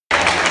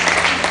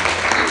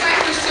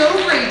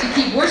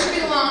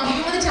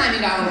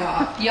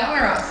Y'all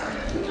are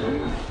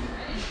awesome.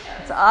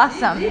 It's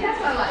awesome. See, that's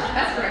my life.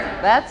 That's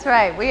correct. That's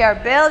right. We are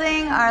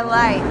building our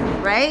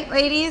life, right,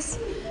 ladies?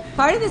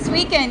 Part of this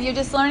weekend, you're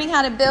just learning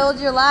how to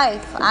build your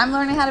life. I'm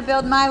learning how to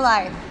build my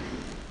life.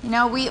 You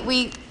know,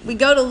 we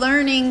go to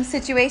learning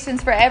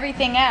situations for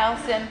everything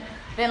else, and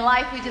then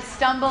life we just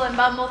stumble and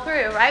bumble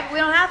through, right? We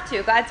don't have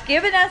to. God's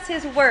given us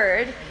His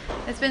Word.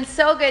 It's been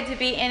so good to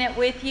be in it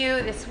with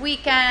you this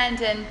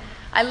weekend, and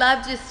I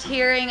love just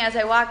hearing as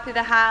I walk through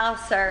the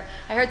house, or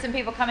I heard some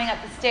people coming up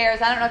the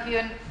stairs. I don't know if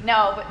you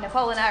know, but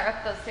Nicole and I are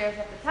up those stairs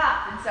at the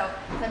top, and so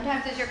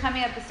sometimes as you're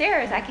coming up the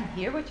stairs, I can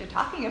hear what you're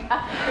talking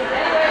about.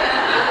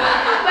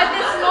 But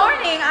this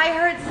morning, I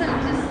heard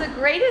just the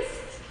greatest,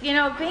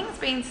 things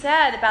being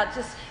said about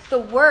just the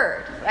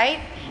Word, right?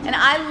 And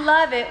I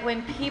love it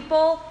when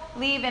people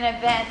leave an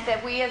event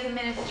that we as a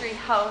ministry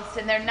host,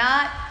 and they're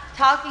not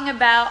talking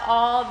about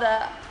all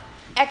the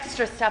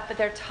extra stuff, but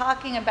they're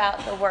talking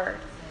about the Word.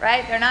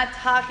 Right? They're not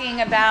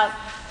talking about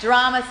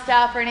drama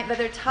stuff or anything, but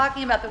they're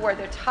talking about the Word.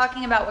 They're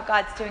talking about what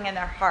God's doing in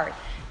their heart.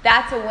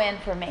 That's a win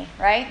for me,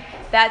 right?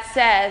 That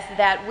says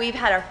that we've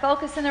had our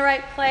focus in the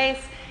right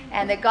place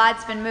and that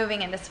God's been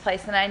moving in this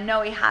place, and I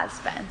know He has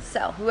been.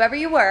 So whoever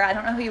you were, I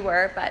don't know who you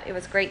were, but it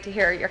was great to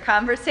hear your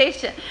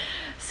conversation.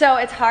 So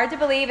it's hard to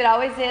believe, it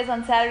always is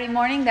on Saturday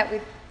morning,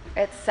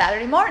 it's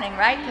Saturday morning,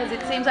 right? Because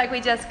it seems like we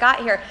just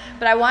got here.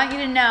 But I want you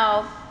to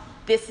know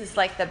this is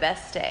like the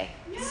best day.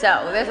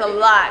 So there's a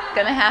lot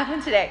going to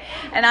happen today.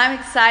 And I'm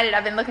excited.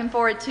 I've been looking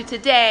forward to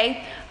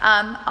today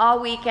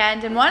all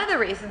weekend. And one of the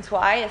reasons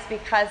why is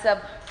because of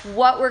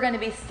what we're going to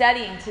be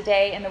studying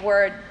today in the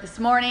Word this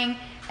morning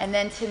and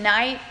then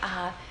tonight.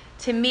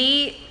 To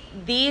me,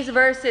 these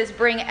verses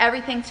bring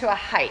everything to a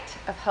height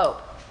of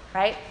hope,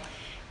 right?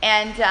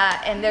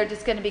 And they're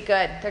just going to be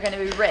good. They're going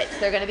to be rich.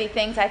 They're going to be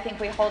things I think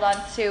we hold on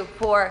to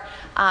for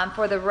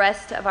the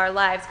rest of our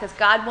lives, because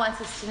God wants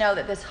us to know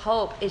that this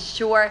hope is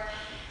sure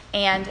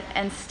and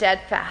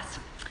steadfast.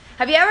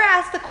 Have you ever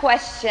asked the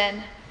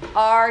question,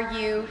 are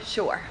you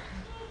sure?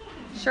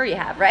 Sure you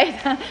have,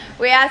 right?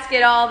 We ask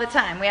it all the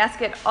time. We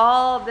ask it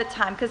all the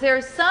time because there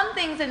are some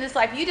things in this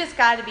life you just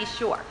got to be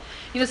sure.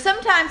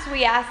 Sometimes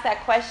we ask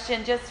that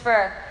question just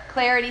for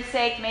clarity's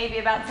sake, maybe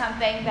about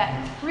something that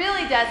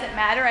really doesn't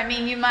matter. I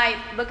mean, you might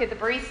look at the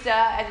barista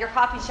at your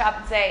coffee shop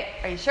and say,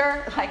 are you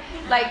sure?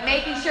 Like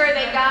making sure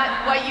they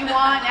got what you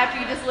want after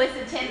you just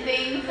listed 10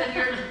 things in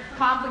your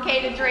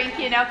complicated drink,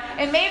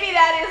 And maybe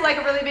that is like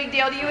a really big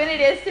deal to you, and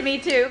it is to me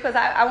too, because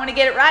I want to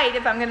get it right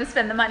if I'm going to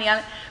spend the money on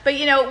it. But,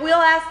 we'll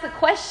ask the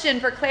question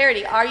for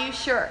clarity, are you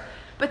sure?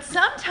 But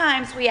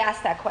sometimes we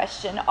ask that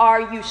question,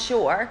 are you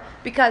sure?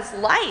 Because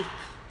life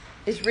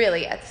is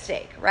really at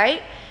stake,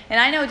 right? And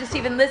I know just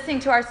even listening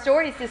to our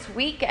stories this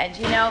weekend,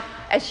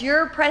 as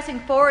you're pressing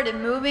forward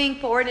and moving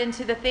forward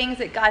into the things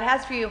that God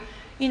has for you,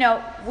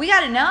 we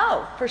got to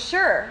know for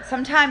sure.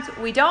 Sometimes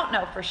we don't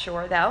know for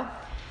sure, though.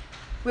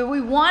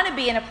 We want to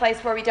be in a place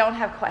where we don't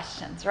have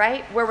questions,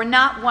 right? Where we're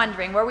not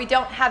wondering, where we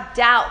don't have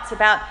doubts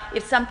about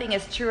if something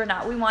is true or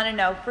not. We want to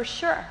know for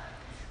sure.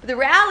 But the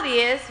reality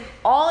is,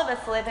 all of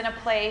us live in a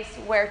place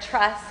where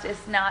trust is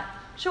not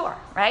sure,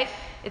 right?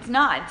 It's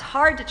not. It's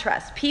hard to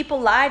trust. People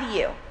lie to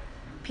you.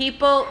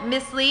 People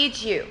mislead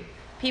you.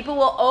 People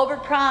will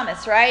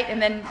overpromise, right? And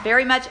then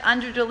very much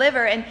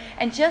underdeliver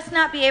and just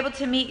not be able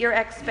to meet your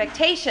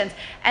expectations.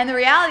 And the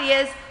reality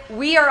is,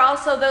 we are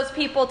also those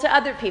people to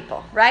other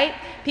people, right?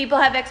 People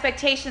have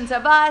expectations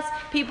of us.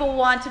 People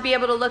want to be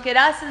able to look at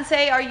us and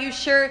say, are you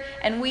sure?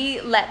 And we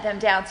let them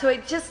down. So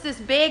it's just this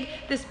big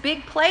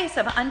place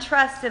of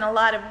untrust in a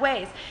lot of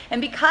ways.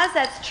 And because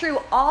that's true,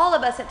 all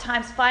of us at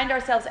times find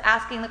ourselves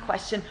asking the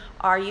question,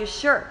 are you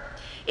sure?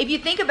 If you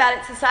think about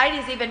it, society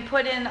has even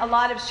put in a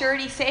lot of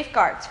surety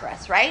safeguards for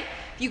us, right?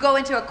 If you go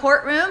into a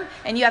courtroom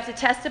and you have to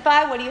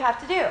testify, what do you have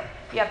to do?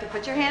 You have to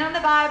put your hand on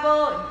the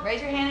Bible and raise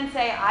your hand and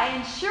say, I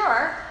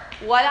ensure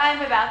what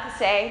I'm about to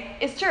say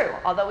is true.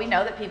 Although we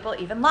know that people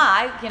even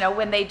lie,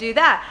 when they do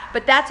that.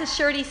 But that's a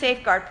surety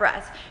safeguard for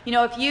us.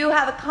 If you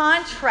have a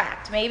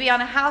contract, maybe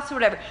on a house or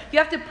whatever, you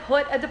have to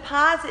put a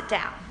deposit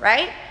down,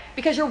 right?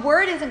 Because your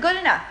word isn't good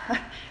enough.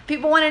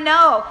 People want to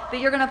know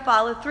that you're going to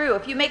follow through.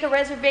 If you make a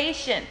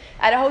reservation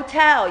at a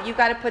hotel, you've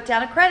got to put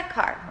down a credit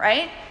card,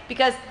 right?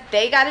 Because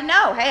they got to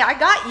know, hey, I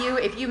got you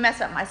if you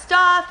mess up my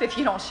stuff, if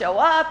you don't show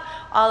up,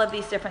 all of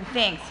these different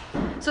things.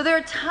 So there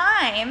are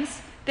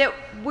times that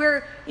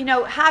we're,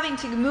 having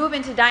to move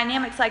into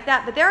dynamics like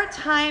that. But there are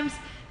times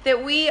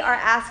that we are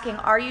asking,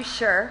 are you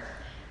sure?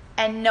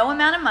 And no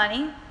amount of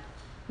money,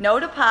 no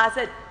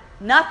deposit,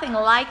 nothing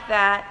like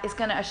that is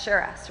going to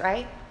assure us,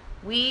 right?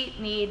 We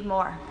need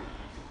more.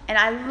 And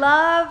I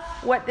love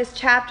what this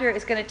chapter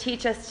is going to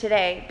teach us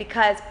today,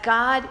 because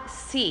God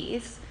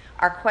sees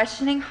our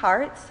questioning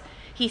hearts.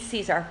 He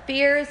sees our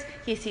fears.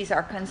 He sees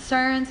our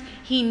concerns.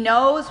 He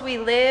knows we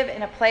live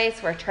in a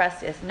place where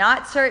trust is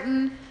not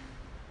certain,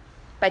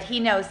 but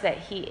He knows that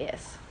He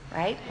is,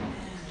 right?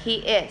 He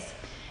is.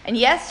 And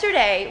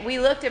yesterday, we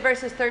looked at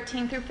verses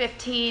 13 through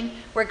 15,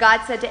 where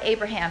God said to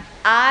Abraham,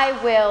 I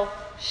will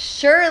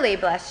surely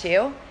bless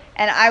you,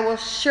 and I will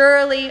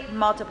surely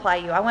multiply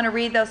you. I want to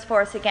read those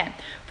for us again.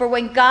 For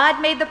when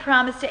God made the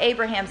promise to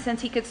Abraham,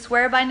 since he could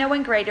swear by no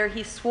one greater,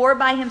 he swore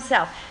by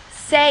himself,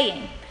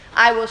 saying,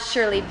 I will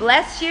surely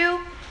bless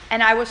you,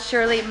 and I will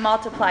surely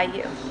multiply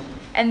you.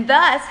 And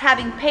thus,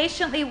 having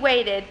patiently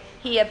waited,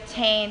 he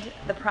obtained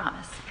the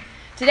promise.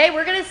 Today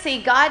we're going to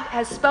see God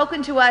has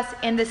spoken to us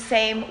in the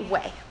same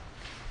way.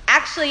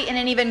 Actually, in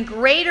an even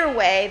greater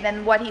way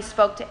than what he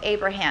spoke to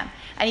Abraham.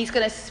 And he's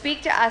going to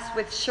speak to us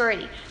with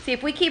surety. See,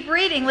 if we keep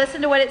reading,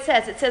 listen to what it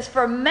says. It says,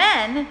 for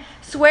men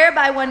swear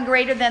by one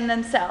greater than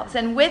themselves,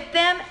 and with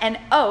them an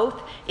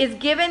oath is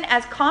given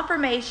as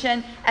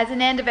confirmation as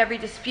an end of every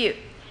dispute.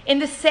 In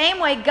the same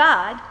way,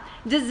 God,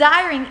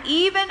 desiring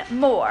even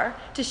more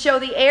to show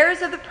the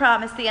heirs of the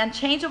promise the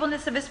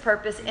unchangeableness of his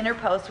purpose,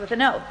 interposed with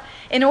an oath,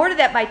 in order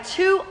that by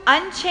two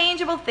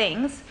unchangeable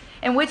things,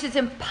 in which it's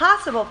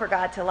impossible for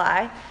God to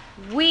lie,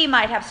 we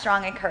might have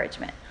strong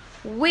encouragement.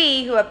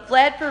 We who have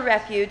fled for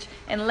refuge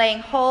and laying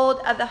hold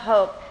of the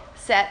hope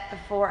set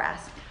before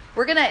us.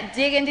 We're going to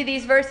dig into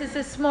these verses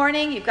this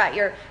morning. You've got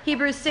your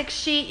Hebrews 6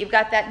 sheet. You've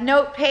got that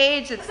note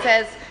page that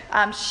says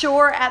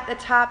sure at the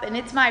top. And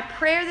it's my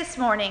prayer this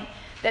morning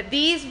that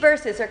these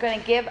verses are going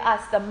to give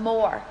us the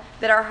more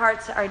that our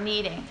hearts are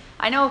needing.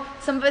 I know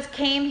some of us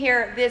came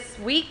here this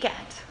weekend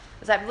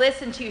as I've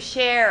listened to you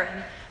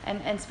share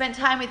and spent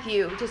time with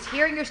you, just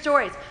hearing your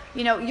stories.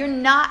 You know,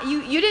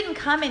 you didn't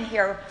come in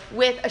here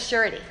with a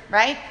surety,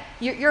 right?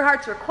 Your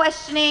hearts were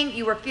questioning,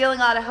 you were feeling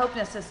a lot of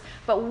hopelessness.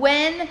 But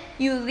when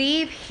you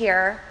leave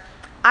here,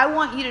 I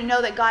want you to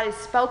know that God has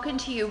spoken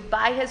to you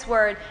by his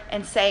word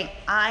and saying,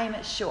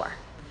 I'm sure.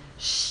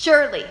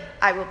 Surely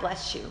I will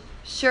bless you.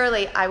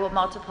 Surely I will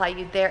multiply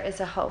you. There is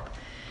a hope.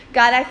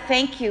 God, I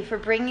thank you for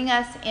bringing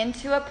us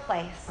into a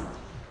place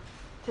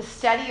to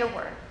study your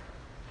word,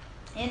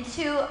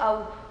 into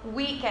a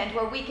weekend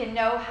where we can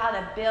know how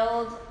to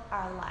build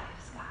our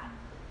lives, God.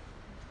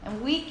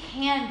 And we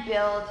can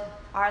build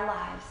our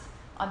lives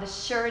on the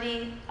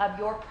surety of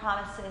your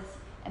promises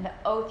and the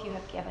oath you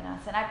have given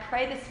us. And I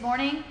pray this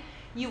morning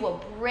you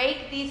will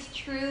break these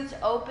truths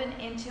open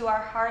into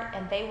our heart,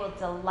 and they will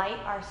delight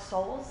our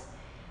souls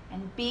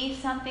and be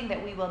something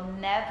that we will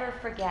never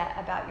forget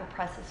about your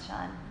precious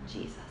Son,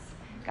 Jesus.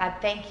 God,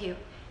 thank you.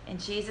 In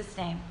Jesus'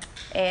 name,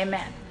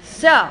 amen.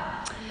 So,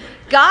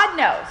 God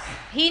knows.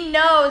 He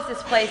knows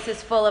this place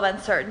is full of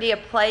uncertainty, a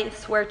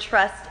place where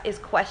trust is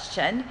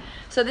questioned.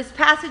 So this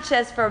passage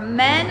says, for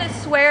men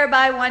swear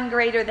by one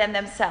greater than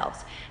themselves,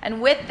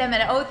 and with them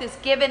an oath is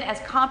given as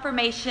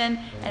confirmation,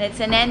 and it's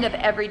an end of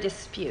every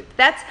dispute.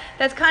 That's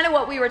kind of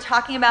what we were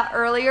talking about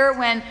earlier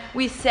when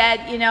we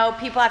said, you know,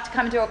 people have to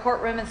come to a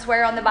courtroom and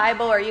swear on the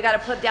Bible, or you got to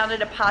put down a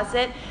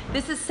deposit.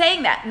 This is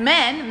saying that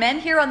men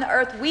here on the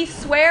earth, we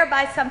swear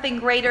by something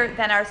greater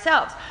than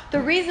ourselves.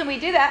 The reason we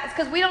do that is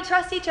because we don't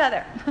trust each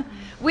other.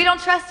 We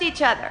don't trust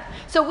each other.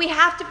 So we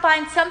have to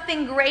find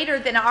something greater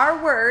than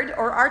our word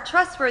or our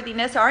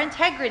trustworthiness, our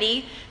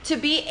integrity, to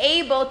be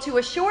able to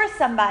assure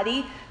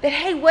somebody that,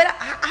 hey,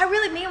 I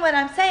really mean what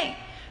I'm saying.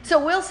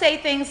 So we'll say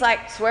things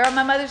like, swear on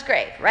my mother's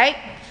grave, right?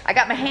 I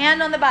got my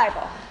hand on the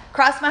Bible.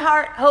 Cross my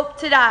heart, hope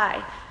to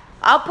die.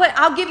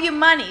 I'll give you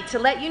money to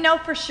let you know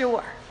for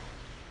sure.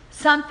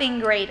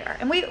 Something greater.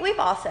 And we've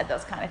all said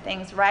those kind of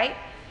things, right?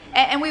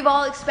 And we've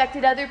all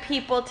expected other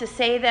people to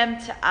say them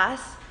to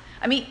us.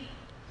 I mean,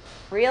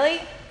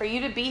 really? For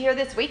you to be here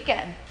this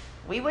weekend,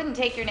 we wouldn't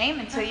take your name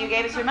until you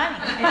gave us your money.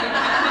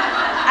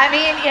 I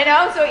mean, you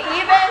know, so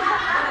even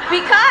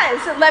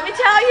because, let me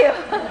tell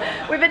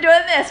you, we've been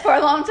doing this for a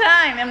long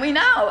time, and we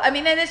know. I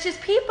mean, and it's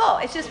just people.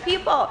 It's just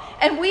people.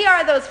 And we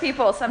are those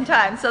people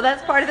sometimes. So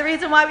that's part of the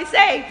reason why we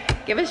say,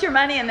 give us your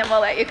money and then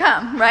we'll let you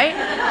come, right?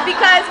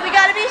 Because we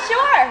got to be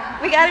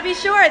sure. We got to be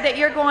sure that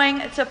you're going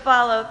to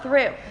follow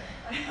through.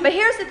 But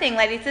here's the thing,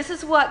 ladies. This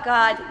is what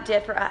God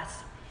did for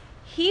us.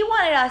 He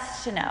wanted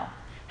us to know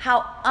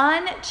how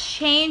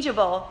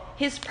unchangeable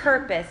his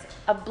purpose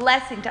of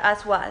blessing to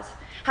us was,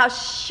 how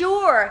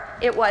sure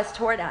it was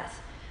toward us,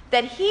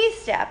 that he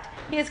stepped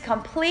his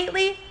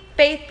completely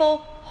faithful,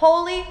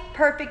 holy,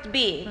 perfect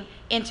being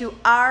into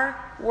our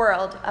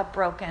world of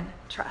broken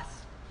trust.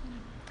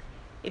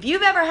 If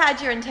you've ever had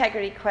your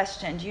integrity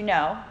questioned, you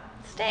know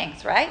it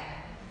stings, right?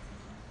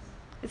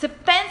 It's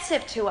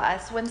offensive to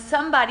us when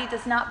somebody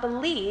does not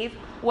believe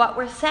what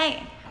we're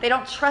saying. They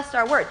don't trust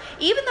our word.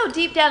 Even though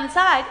deep down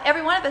inside,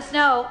 every one of us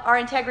know our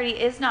integrity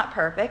is not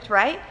perfect,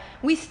 right?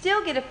 We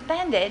still get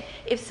offended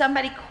if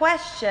somebody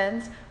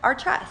questions our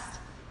trust.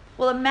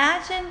 Well,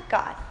 imagine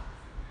God,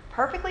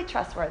 perfectly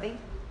trustworthy,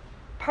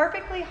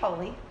 perfectly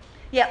holy,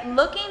 yet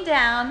looking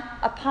down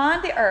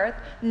upon the earth,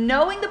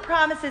 knowing the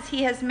promises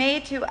he has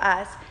made to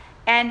us,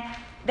 and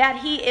that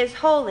he is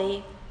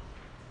holy,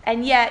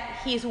 and yet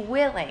he's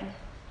willing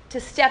to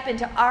step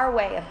into our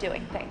way of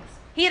doing things.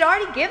 He had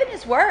already given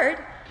his word.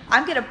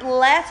 I'm going to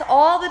bless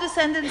all the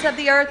descendants of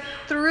the earth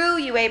through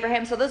you,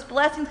 Abraham. So those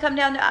blessings come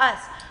down to us.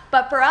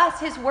 But for us,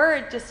 his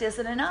word just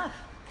isn't enough.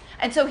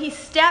 And so he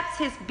steps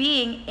his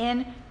being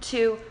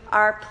into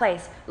our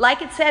place.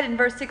 Like it said in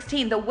verse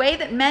 16, the way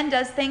that men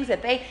does things,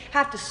 that they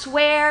have to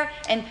swear,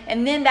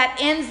 and then that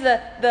ends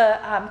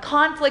the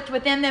conflict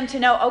within them to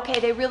know, okay,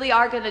 they really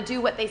are going to do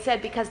what they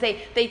said because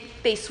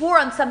they swore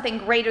on something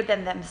greater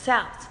than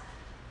themselves.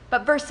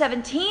 But verse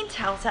 17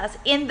 tells us,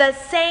 in the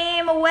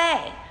same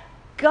way,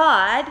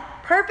 God,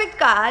 perfect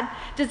God,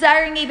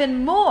 desiring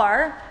even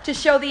more to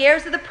show the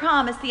heirs of the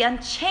promise the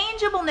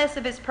unchangeableness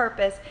of his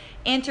purpose,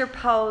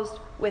 interposed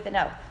with an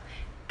oath.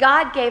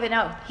 God gave an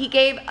oath. He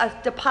gave a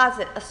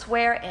deposit, a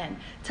swear-in,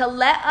 to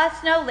let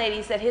us know,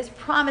 ladies, that his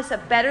promise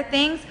of better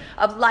things,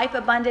 of life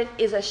abundant,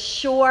 is a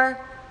sure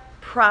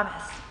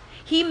promise.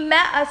 He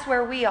met us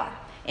where we are.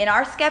 In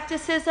our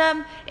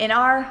skepticism, in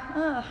our,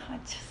 I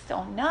just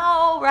don't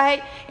know,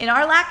 right? In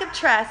our lack of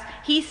trust,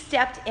 he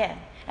stepped in.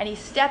 And he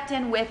stepped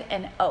in with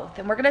an oath.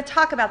 And we're going to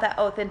talk about that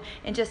oath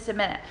in just a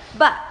minute.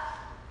 But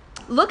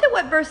look at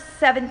what verse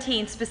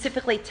 17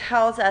 specifically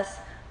tells us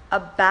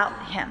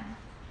about him.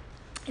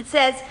 It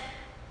says,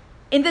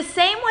 in the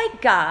same way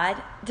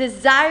God,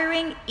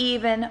 desiring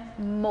even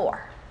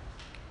more.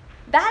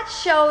 That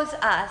shows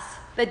us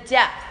the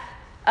depth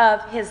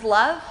of his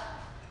love,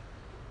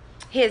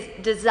 his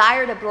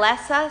desire to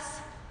bless us,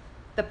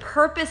 the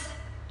purpose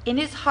in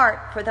his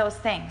heart for those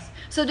things.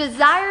 So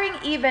desiring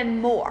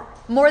even more.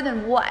 More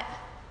than what?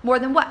 More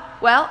than what?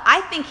 Well,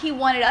 I think he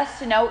wanted us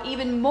to know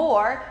even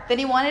more than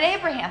he wanted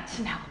Abraham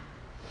to know.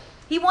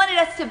 He wanted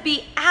us to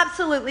be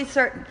absolutely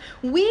certain.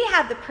 We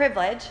have the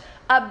privilege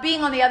of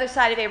being on the other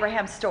side of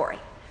Abraham's story,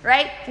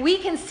 right? We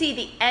can see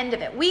the end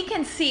of it. We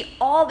can see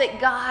all that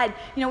God,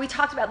 we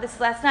talked about this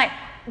last night,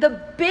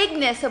 the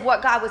bigness of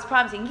what God was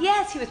promising.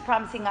 Yes, he was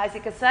promising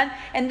Isaac a son,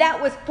 and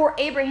that was for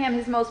Abraham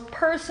his most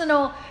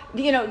personal,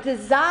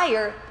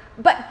 desire.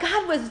 But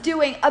God was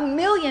doing a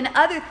million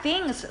other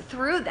things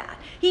through that.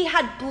 He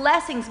had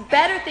blessings,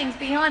 better things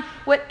beyond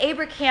what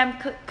Abraham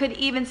could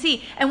even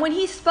see. And when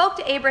he spoke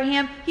to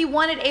Abraham, he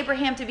wanted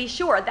Abraham to be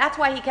sure. That's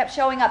why he kept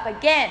showing up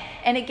again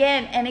and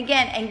again and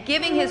again and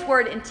giving his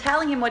word and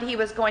telling him what he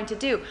was going to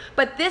do.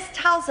 But this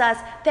tells us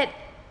that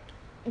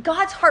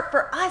God's heart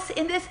for us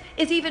in this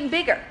is even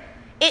bigger.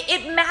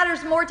 It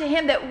matters more to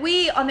him that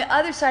we, on the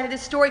other side of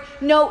this story,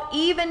 know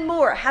even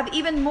more, have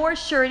even more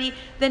surety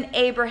than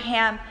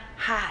Abraham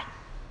had.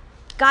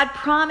 God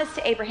promised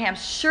to Abraham,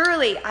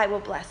 surely I will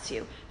bless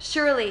you.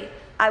 Surely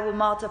I will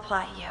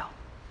multiply you.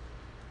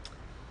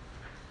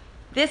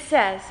 This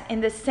says,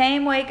 in the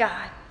same way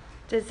God,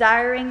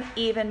 desiring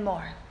even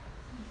more.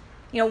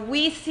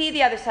 We see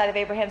the other side of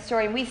Abraham's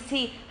story, and we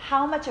see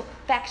how much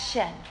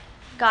affection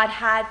God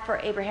had for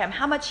Abraham,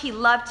 how much he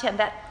loved him,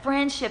 that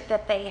friendship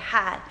that they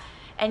had.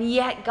 And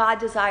yet God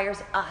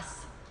desires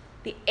us,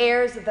 the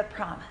heirs of the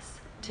promise,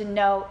 to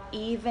know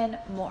even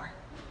more.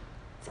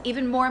 It's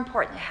even more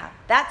important to have.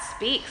 That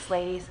speaks,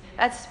 ladies.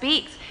 That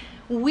speaks.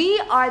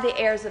 We are the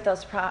heirs of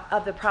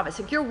the promise.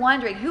 If you're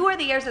wondering, who are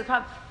the heirs of the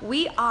promise?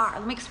 We are.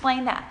 Let me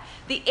explain that.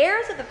 The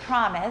heirs of the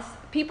promise,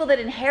 people that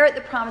inherit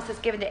the promises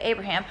given to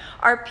Abraham,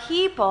 are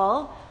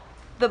people,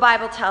 the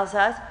Bible tells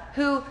us,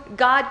 who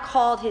God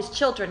called his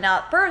children. Now,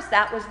 at first,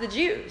 that was the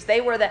Jews.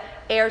 They were the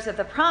heirs of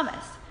the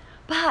promise.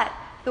 But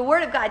the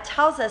Word of God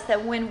tells us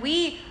that when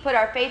we put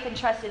our faith and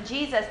trust in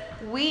Jesus,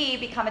 we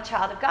become a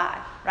child of God,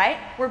 right?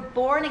 We're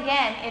born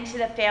again into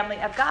the family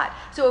of God.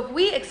 So if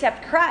we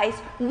accept Christ,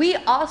 we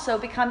also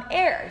become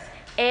heirs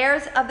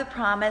of the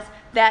promise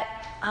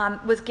that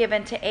was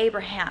given to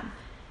Abraham.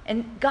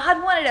 And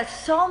God wanted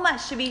us so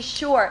much to be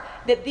sure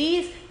that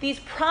these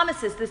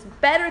promises, this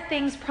better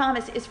things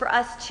promise is for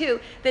us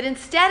too, that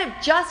instead of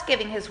just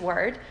giving his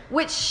word,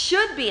 which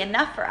should be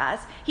enough for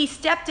us, he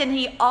stepped in,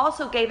 he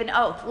also gave an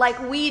oath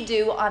like we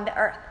do on the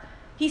earth.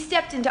 He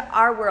stepped into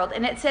our world,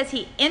 and it says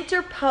he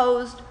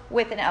interposed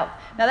with an oath.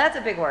 Now that's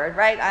a big word,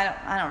 right?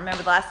 I don't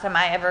remember the last time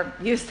I ever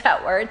used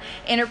that word,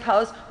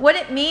 interpose. What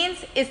it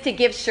means is to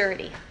give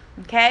surety.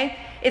 Okay?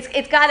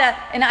 It's got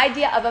an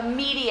idea of a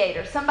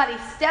mediator, somebody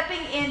stepping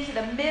into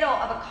the middle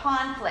of a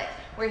conflict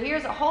where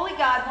here's a holy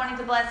God wanting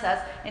to bless us,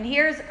 and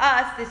here's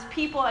us, this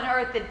people on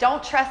earth that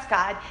don't trust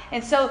God.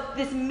 And so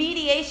this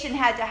mediation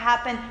had to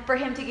happen for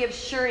him to give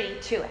surety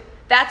to it.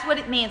 That's what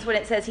it means when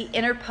it says he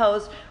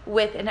interposed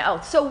with an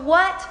oath. So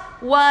what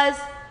was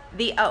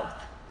the oath?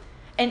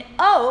 An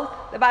oath,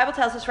 the Bible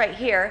tells us right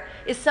here,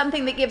 is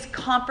something that gives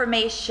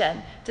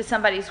confirmation to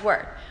somebody's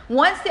word.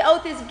 Once the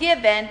oath is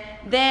given,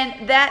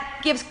 then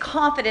that gives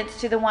confidence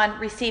to the one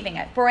receiving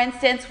it. For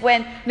instance,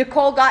 when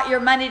Nicole got your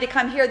money to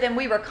come here, then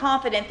we were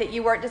confident that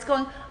you weren't just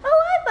going,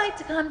 oh, I'd like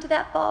to come to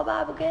that fall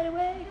Bible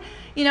getaway.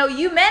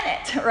 You meant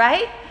it,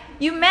 right?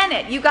 You meant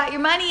it. You got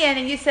your money in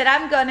and you said,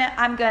 I'm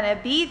gonna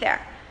be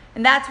there.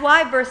 And that's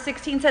why verse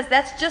 16 says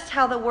that's just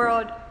how the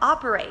world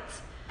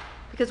operates.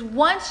 Because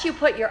once you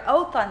put your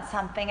oath on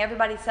something,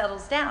 everybody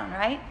settles down,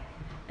 right?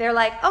 They're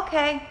like,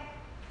 okay,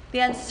 the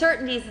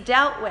uncertainty is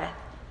dealt with.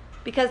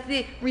 Because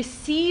the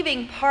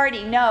receiving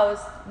party knows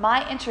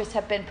my interests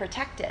have been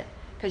protected.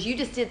 Because you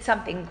just did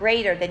something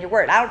greater than your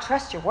word. I don't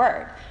trust your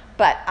word,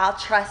 but I'll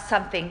trust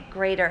something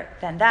greater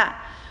than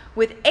that.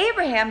 With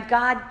Abraham,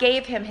 God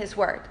gave him his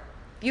word.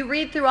 You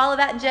read through all of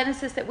that in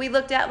Genesis that we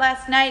looked at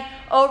last night,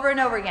 over and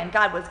over again.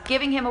 God was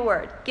giving him a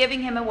word, giving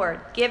him a word,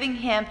 giving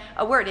him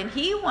a word. And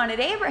he wanted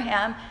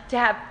Abraham to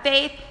have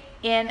faith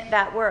in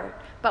that word.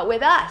 But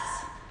with us,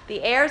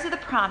 the heirs of the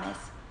promise,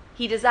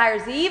 he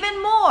desires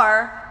even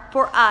more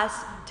for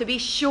us to be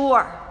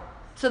sure,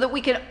 so that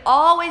we can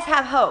always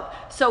have hope.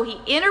 So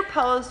he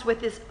interposed with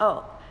this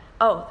oath.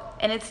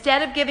 And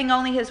instead of giving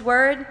only his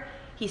word,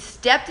 he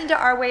stepped into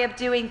our way of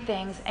doing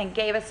things and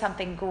gave us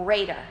something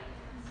greater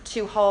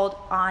to hold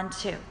on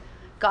to.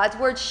 God's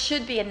word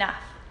should be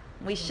enough.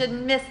 We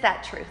shouldn't miss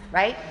that truth,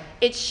 right?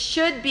 It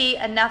should be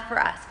enough for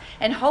us.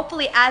 And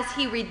hopefully as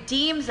he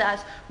redeems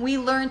us, we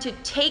learn to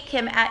take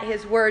him at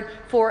his word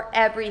for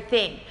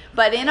everything.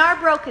 But in our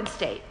broken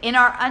state, in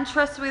our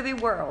untrustworthy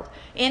world,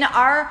 in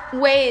our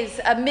ways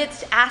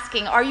amidst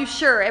asking, are you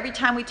sure, every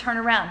time we turn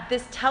around,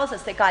 this tells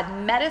us that God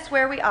met us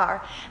where we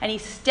are, and he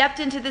stepped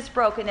into this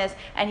brokenness,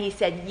 and he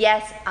said,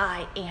 yes,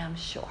 I am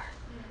sure.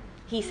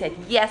 He said,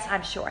 yes,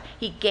 I'm sure.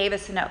 He gave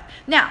us an oath.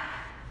 Now,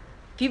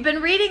 if you've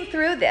been reading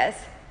through this,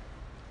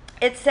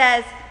 it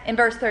says in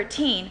verse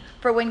 13,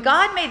 for when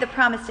God made the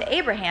promise to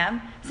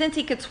Abraham, since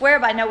he could swear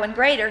by no one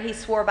greater, he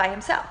swore by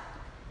himself.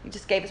 He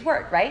just gave his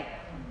word, right?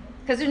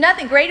 Because there's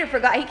nothing greater for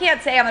God. He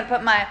can't say, I'm going to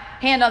put my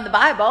hand on the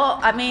Bible.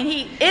 I mean,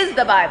 he is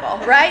the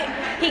Bible, right?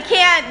 He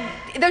can't,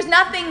 there's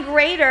nothing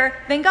greater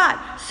than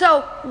God.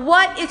 So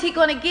what is he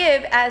going to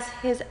give as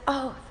his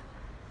oath?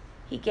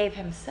 He gave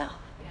himself.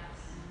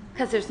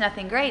 Because there's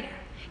nothing greater.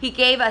 He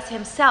gave us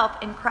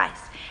himself in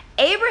Christ.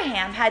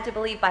 Abraham had to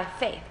believe by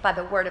faith, by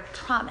the word of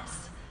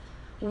promise.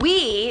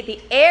 We, the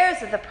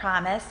heirs of the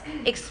promise,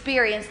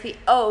 experience the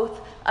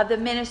oath of the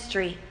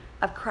ministry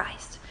of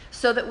Christ,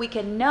 so that we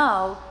can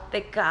know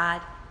that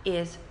God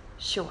is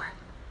sure.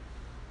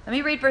 Let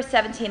me read verse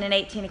 17 and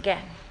 18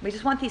 again. We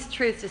just want these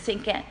truths to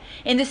sink in.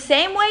 In the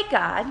same way,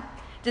 God,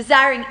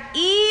 desiring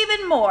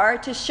even more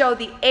to show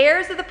the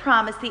heirs of the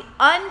promise the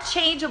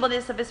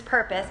unchangeableness of his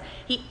purpose,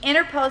 he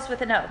interposed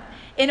with an oath,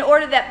 in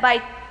order that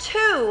by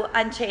two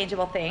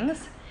unchangeable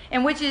things,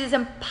 in which it is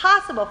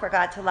impossible for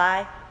God to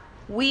lie,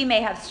 we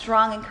may have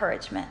strong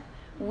encouragement,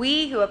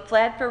 we who have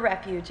fled for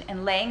refuge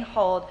and laying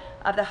hold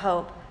of the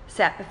hope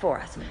set before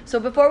us. So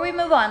before we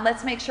move on,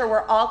 let's make sure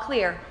we're all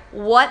clear.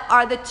 What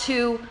are the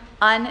two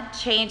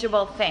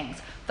unchangeable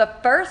things? The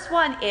first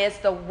one is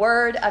the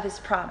word of his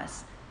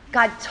promise.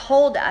 God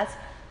told us,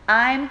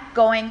 I'm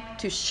going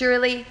to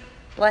surely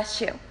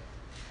bless you.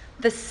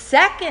 The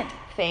second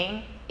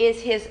thing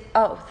is his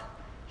oath,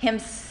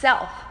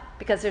 himself,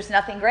 because there's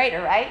nothing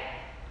greater, right?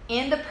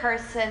 In the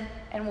person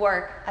and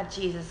work of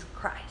Jesus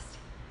Christ.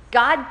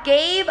 God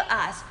gave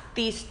us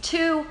these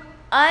two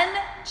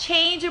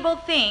unchangeable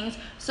things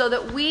so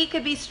that we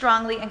could be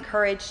strongly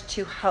encouraged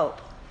to hope.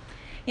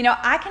 You know,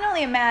 I can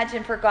only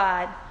imagine for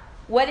God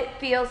what it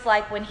feels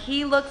like when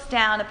he looks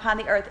down upon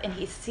the earth and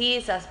he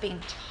sees us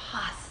being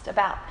tossed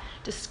about,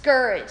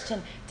 discouraged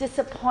and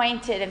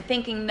disappointed and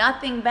thinking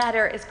nothing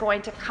better is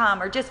going to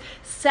come, or just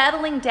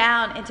settling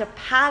down into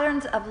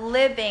patterns of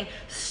living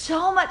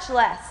so much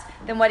less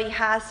than what he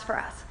has for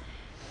us.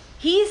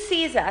 He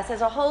sees us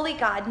as a holy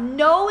God,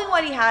 knowing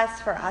what he has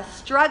for us,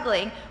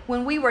 struggling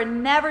when we were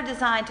never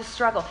designed to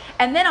struggle.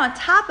 And then on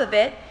top of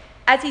it,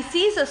 as he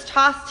sees us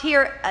tossed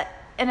here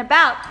and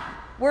about,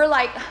 we're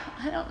like,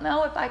 I don't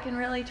know if I can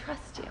really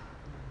trust you,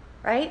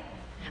 right?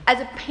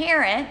 As a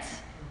parent,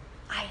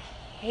 I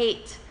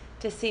hate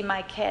to see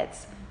my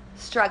kids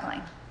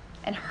struggling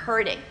and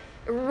hurting.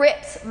 It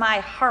rips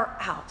my heart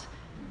out.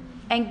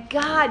 And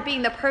God,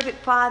 being the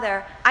perfect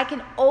Father, I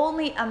can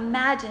only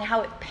imagine how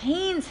it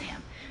pains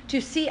him to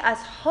see us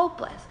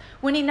hopeless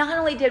when he not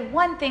only did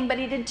one thing, but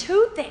he did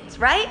two things,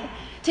 right?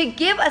 To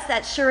give us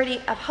that surety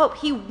of hope.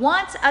 He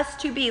wants us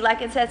to be,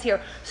 like it says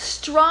here,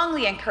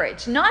 strongly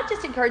encouraged. Not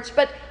just encouraged,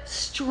 but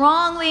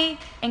strongly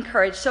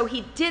encouraged. So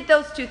he did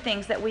those two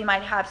things that we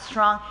might have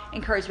strong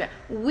encouragement.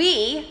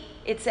 We,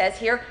 it says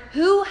here,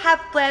 who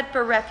have fled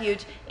for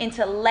refuge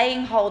into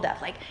laying hold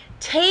of, like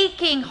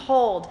taking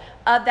hold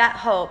of that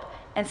hope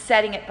and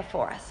setting it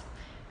before us.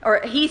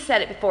 Or he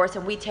set it before us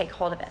and we take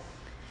hold of it.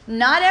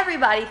 Not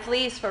everybody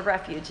flees for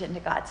refuge into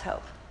God's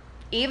hope.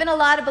 Even a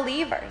lot of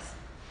believers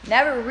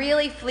never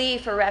really flee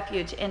for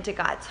refuge into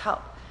God's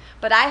hope.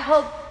 But I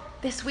hope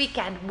this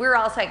weekend we're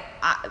all saying,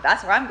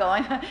 that's where I'm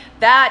going.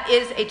 That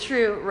is a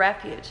true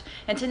refuge.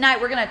 And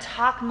tonight we're going to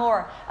talk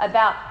more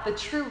about the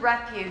true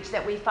refuge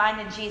that we find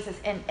in Jesus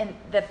and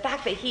the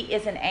fact that he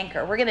is an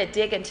anchor. We're going to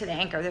dig into the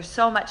anchor. There's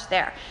so much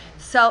there.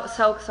 So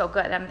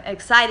good. I'm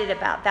excited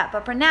about that.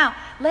 But for now,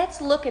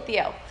 let's look at the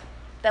oath.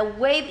 The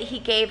way that he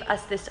gave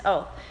us this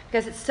oath,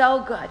 because it's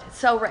so good, it's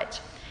so rich.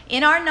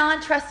 In our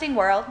non-trusting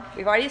world,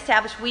 we've already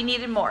established we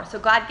needed more, so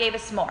God gave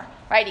us more,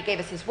 right? He gave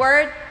us his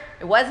word.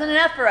 It wasn't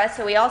enough for us,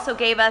 so he also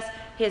gave us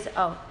his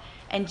oath.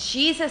 And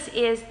Jesus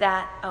is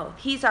that oath.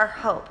 He's our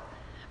hope.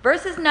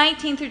 Verses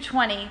 19 through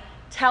 20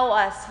 tell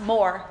us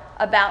more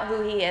about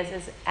who he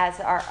is as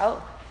our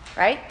oath,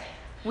 right?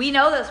 We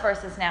know those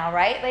verses now,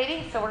 right,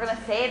 ladies? So we're going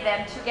to say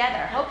them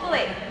together.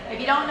 Hopefully,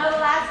 if you don't know the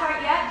last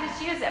part yet, just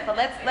use it. But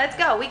let's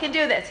go. We can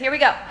do this. Here we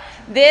go.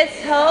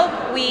 This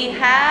hope we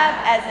have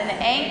as an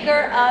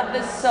anchor of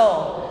the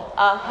soul,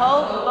 a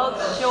hope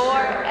both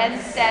sure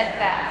and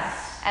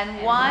steadfast,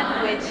 and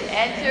one which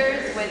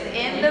enters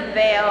within the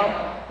veil,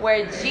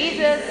 where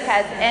Jesus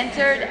has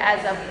entered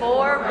as a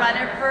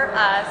forerunner for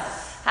us,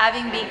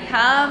 having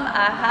become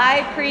a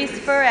high priest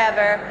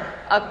forever,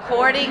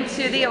 according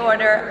to the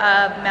order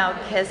of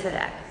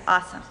Melchizedek.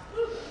 Awesome.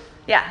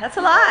 Yeah, that's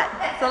a lot.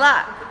 That's a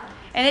lot.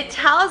 And it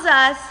tells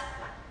us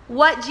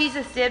what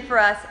Jesus did for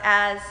us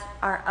as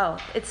our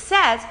oath. It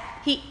says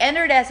he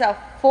entered as a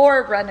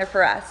forerunner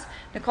for us.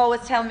 Nicole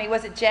was telling me,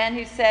 was it Jen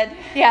who said,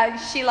 yeah,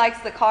 she likes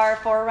the car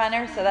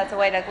forerunner, so that's a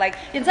way to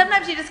and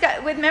sometimes you just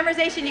got, with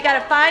memorization, you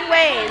got to find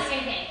ways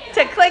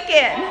to click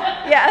in.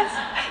 Yes.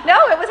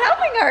 No, it was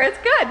helping her. It's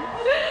good.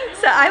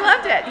 So I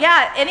loved it.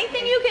 Yeah,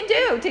 anything you can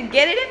do to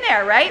get it in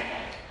there, right?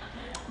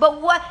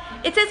 But what,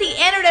 it says he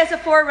entered as a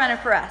forerunner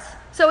for us.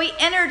 So he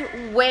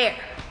entered where?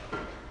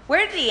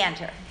 Where did he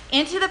enter?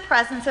 Into the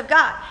presence of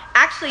God.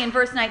 Actually, in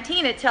verse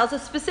 19, it tells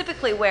us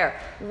specifically where.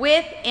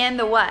 Within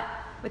the what?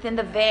 Within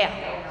the veil.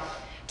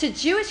 To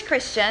Jewish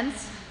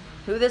Christians,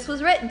 who this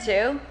was written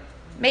to,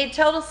 made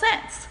total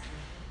sense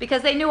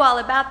because they knew all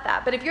about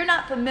that. But if you're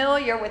not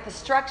familiar with the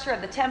structure of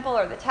the temple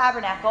or the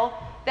tabernacle,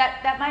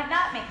 that might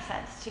not make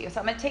sense to you. So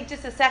I'm going to take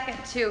just a second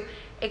to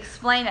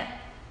explain it.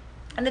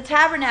 In the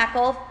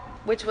tabernacle,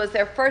 which was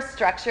their first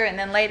structure, and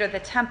then later the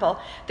temple,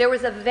 there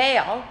was a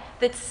veil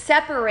that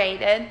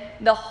separated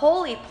the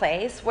holy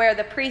place where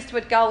the priest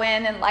would go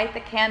in and light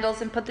the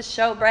candles and put the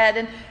showbread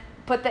and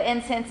put the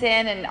incense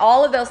in, and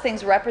all of those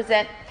things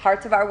represent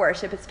parts of our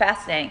worship. It's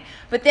fascinating.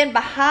 But then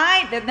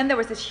then there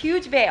was this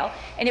huge veil,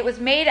 and it was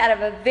made out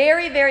of a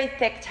very, very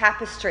thick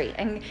tapestry.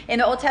 And in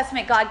the Old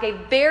Testament, God gave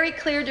very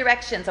clear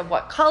directions of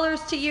what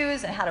colors to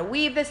use and how to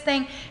weave this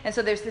thing. And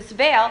so there's this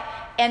veil.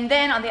 And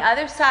then on the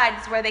other side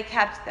is where they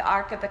kept the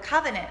Ark of the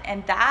Covenant.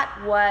 And that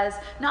was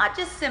not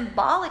just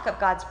symbolic of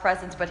God's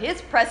presence, but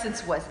his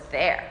presence was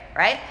there,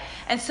 right?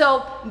 And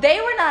so they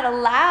were not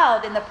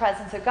allowed in the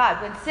presence of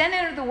God. When sin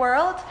entered the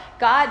world,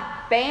 God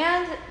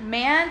banned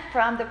man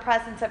from the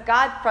presence of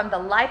God, from the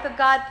life of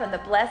God, from the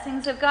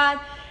blessings of God.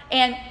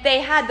 And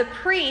they had the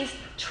priest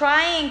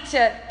trying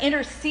to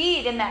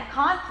intercede in that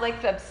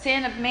conflict of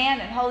sin of man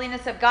and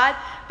holiness of God.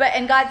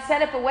 And God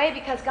set up a way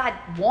because God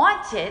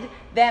wanted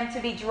them to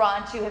be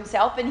drawn to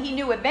himself. And he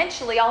knew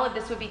eventually all of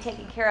this would be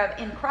taken care of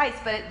in Christ.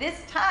 But at this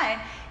time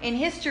in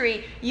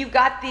history, you've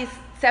got these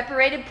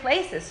separated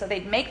places. So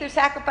they'd make their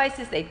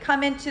sacrifices, they'd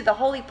come into the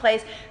holy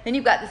place, then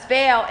you've got this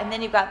veil, and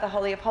then you've got the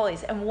Holy of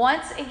Holies. And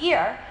once a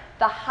year,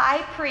 the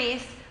high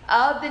priest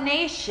of the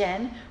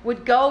nation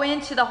would go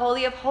into the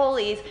Holy of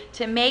Holies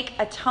to make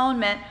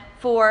atonement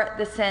for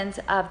the sins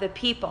of the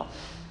people.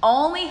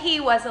 Only he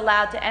was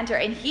allowed to enter,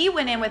 and he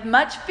went in with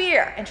much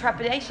fear and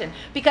trepidation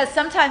because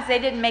sometimes they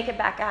didn't make it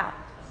back out.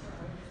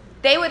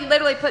 They would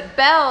literally put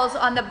bells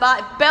on the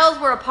bells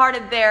were a part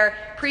of their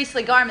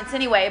priestly garments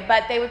anyway,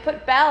 but they would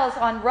put bells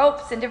on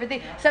ropes and different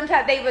things.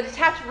 Sometimes they would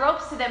attach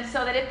ropes to them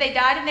so that if they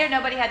died in there,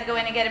 nobody had to go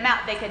in and get them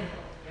out. They could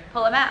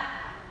pull them out.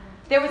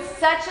 There was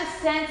such a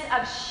sense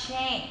of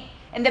shame.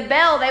 And the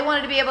bell, they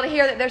wanted to be able to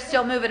hear that they're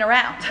still moving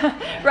around,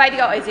 right? You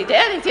go, is he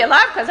dead? Is he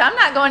alive? Because I'm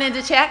not going in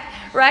to check,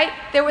 right?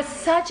 There was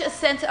such a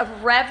sense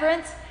of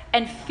reverence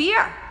and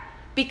fear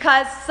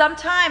because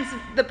sometimes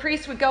the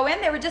priests would go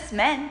in, they were just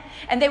men,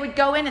 and they would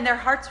go in and their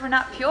hearts were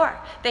not pure.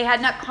 They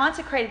had not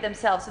consecrated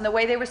themselves in the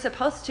way they were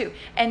supposed to,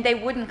 and they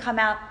wouldn't come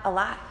out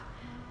alive.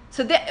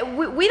 So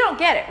we don't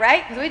get it,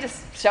 right? Because we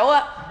just show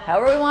up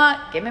however we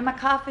want. Give me my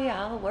coffee.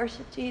 I'll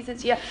worship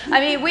Jesus. Yeah. I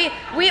mean, we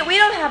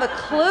don't have a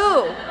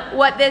clue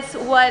what this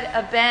would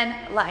have been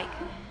like.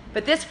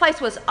 But this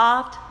place was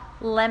off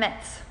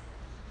limits.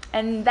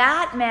 And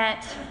that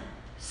meant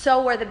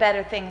so were the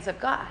better things of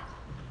God.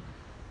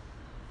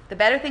 The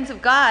better things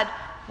of God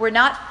were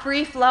not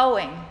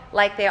free-flowing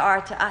like they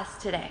are to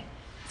us today.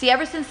 See,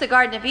 ever since the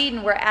Garden of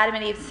Eden where Adam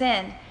and Eve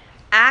sinned,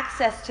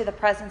 access to the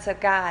presence of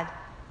God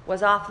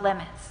was off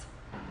limits.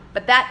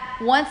 But that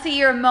once a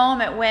year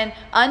moment when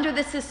under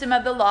the system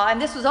of the law,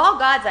 and this was all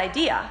God's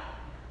idea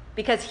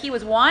because he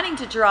was wanting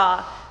to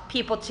draw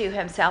people to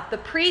himself, the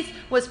priest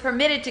was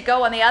permitted to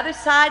go on the other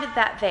side of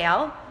that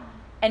veil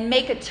and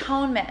make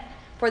atonement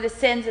for the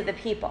sins of the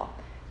people.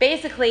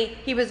 Basically,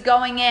 he was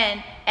going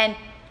in and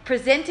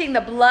presenting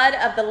the blood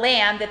of the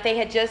lamb that they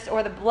had just,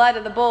 or the blood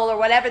of the bull or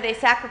whatever they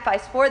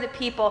sacrificed for the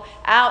people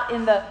out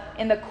in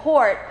the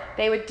court.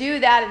 They would do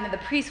that, and then the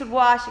priest would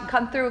wash and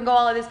come through and go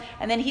all of this,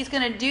 and then he's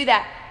going to do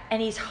that, and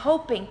he's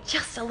hoping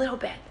just a little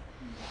bit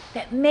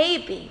that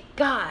maybe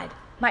God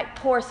might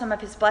pour some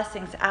of his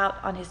blessings out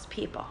on his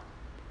people.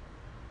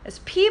 As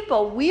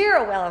people,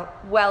 we're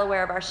well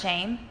aware of our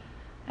shame.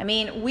 I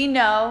mean, we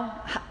know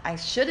I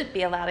shouldn't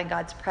be allowed in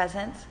God's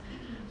presence.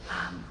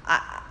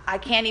 I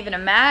can't even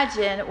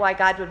imagine why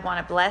God would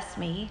want to bless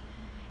me.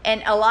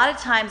 And a lot of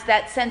times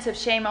that sense of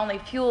shame only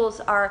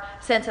fuels our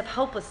sense of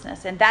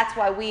hopelessness. And that's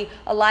why we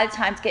a lot of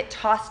times get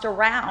tossed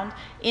around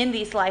in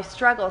these life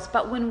struggles.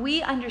 But when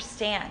we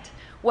understand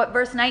what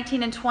verse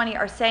 19 and 20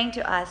 are saying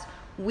to us,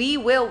 we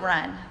will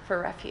run for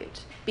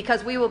refuge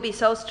because we will be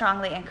so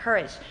strongly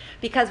encouraged.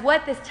 Because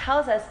what this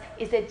tells us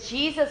is that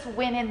Jesus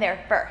went in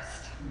there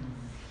first.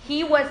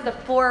 He was the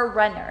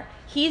forerunner.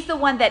 He's the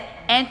one that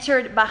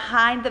entered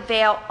behind the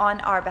veil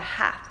on our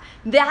behalf.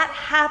 That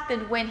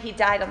happened when he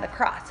died on the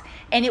cross.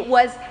 And it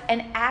was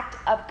an act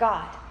of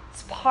God.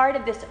 It's part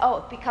of this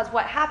oath, because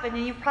what happened,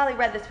 and you've probably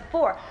read this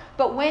before,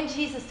 but when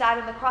Jesus died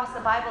on the cross,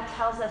 the Bible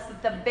tells us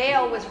that the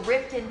veil was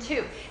ripped in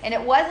two. And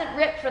it wasn't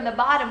ripped from the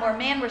bottom where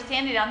man was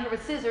standing down here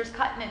with scissors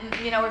cutting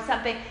it, or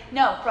something.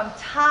 No, from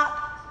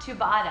top to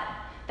bottom.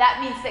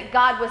 That means that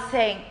God was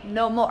saying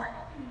no more,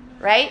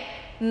 right?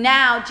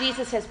 Now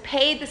Jesus has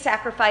paid the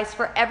sacrifice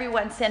for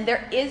everyone's sin.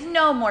 There is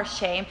no more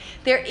shame.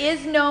 There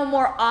is no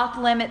more off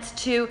limits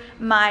to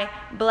my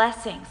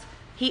blessings.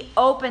 He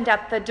opened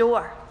up the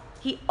door.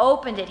 He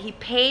opened it. He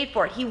paid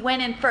for it. He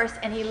went in first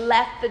and he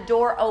left the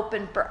door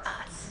open for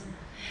us.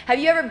 Have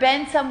you ever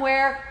been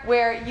somewhere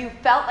where you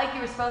felt like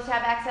you were supposed to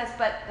have access,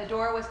 but the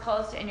door was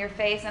closed in your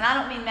face? And I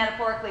don't mean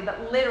metaphorically,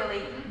 but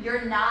literally,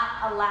 you're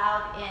not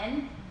allowed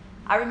in.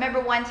 I remember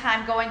one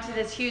time going to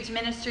this huge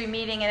ministry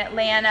meeting in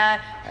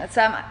Atlanta.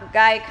 Some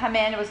guy come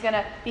in and was going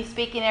to be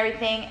speaking and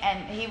everything,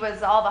 and he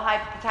was all the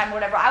hype at the time or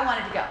whatever. I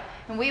wanted to go.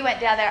 And we went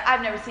down there.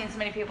 I've never seen so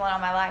many people in all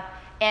my life.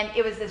 And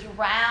it was this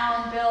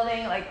round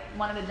building, like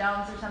one of the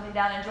domes or something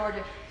down in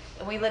Georgia.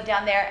 And we lived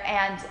down there,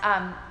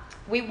 and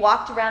we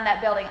walked around that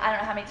building, I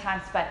don't know how many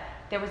times, but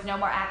there was no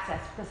more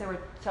access because there were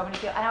so many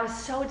people. And I was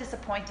so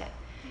disappointed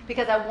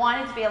because I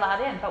wanted to be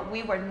allowed in, but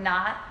we were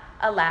not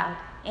allowed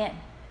in.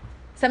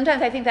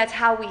 Sometimes I think that's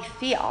how we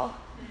feel.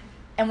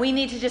 And we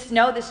need to just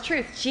know this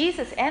truth.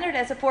 Jesus entered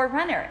as a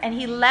forerunner, and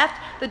he left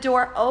the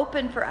door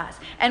open for us.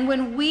 And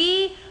when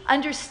we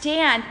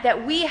understand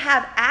that we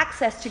have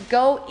access to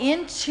go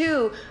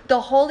into the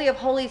Holy of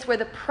Holies where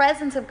the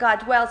presence of God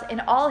dwells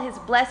and all his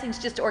blessings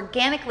just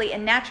organically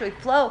and naturally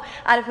flow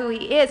out of who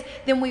he is,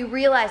 then we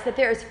realize that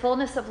there is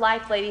fullness of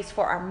life, ladies,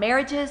 for our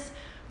marriages,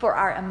 for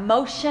our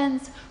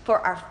emotions, for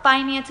our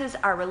finances,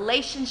 our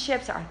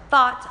relationships, our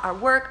thoughts, our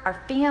work,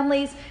 our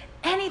families,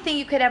 anything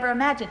you could ever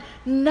imagine.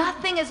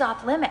 Nothing is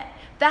off limit.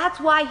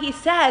 That's why he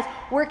says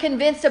we're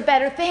convinced of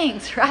better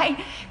things, right?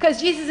 Because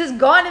Jesus has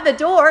gone to the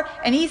door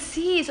and he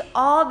sees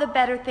all the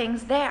better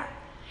things there.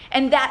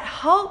 And that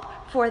hope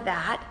for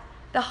that,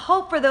 the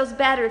hope for those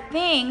better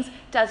things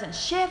doesn't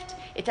shift,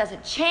 it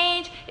doesn't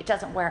change, it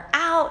doesn't wear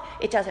out,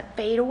 it doesn't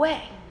fade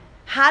away.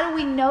 How do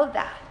we know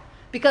that?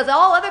 Because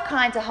all other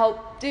kinds of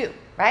hope do,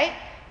 right?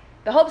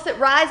 The hopes that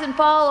rise and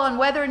fall on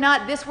whether or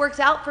not this works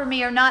out for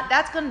me or not,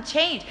 that's going to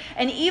change.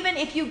 And even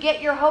if you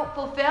get your hope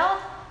fulfilled,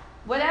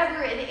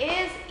 whatever it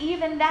is,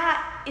 even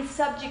that is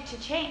subject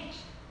to change.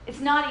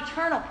 It's not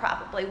eternal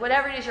probably,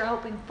 whatever it is you're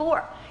hoping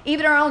for.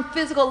 Even our own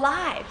physical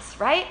lives,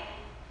 right?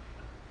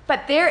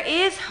 But there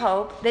is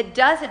hope that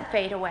doesn't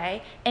fade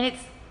away, and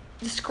it's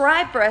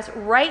described for us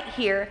right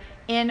here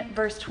in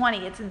verse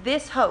 20. It's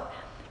this hope.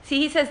 See,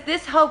 he says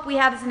this hope we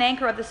have is an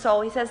anchor of the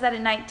soul. He says that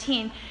in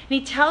 19. And he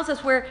tells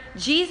us where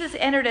Jesus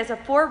entered as a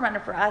forerunner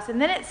for us.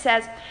 And then it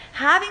says,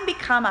 having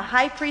become a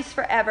high priest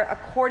forever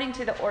according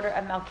to the order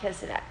of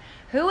Melchizedek.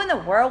 Who in the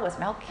world was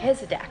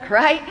Melchizedek,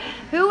 right?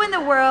 Who in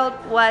the world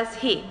was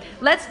he?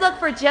 Let's look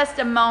for just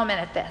a moment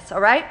at this,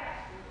 all right?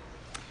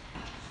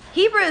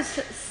 Hebrews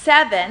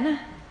 7,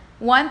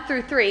 1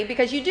 through 3,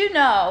 because you do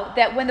know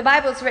that when the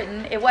Bible is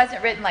written, it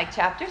wasn't written like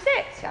chapter 6,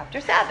 chapter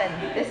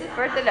 7. This is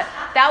first. That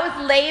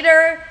was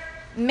later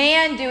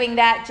man doing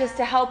that just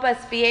to help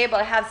us be able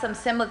to have some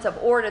semblance of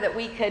order that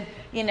we could,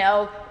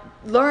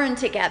 learn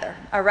together,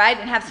 all right,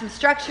 and have some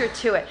structure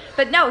to it.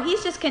 But no,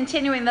 he's just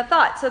continuing the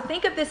thought. So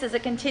think of this as a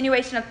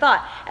continuation of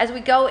thought as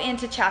we go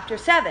into chapter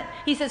 7.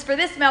 He says, for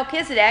this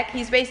Melchizedek,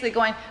 he's basically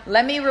going,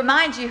 let me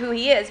remind you who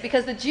he is,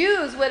 because the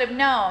Jews would have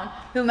known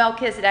who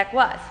Melchizedek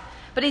was.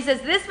 But he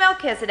says, this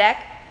Melchizedek,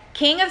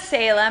 king of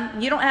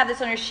Salem, you don't have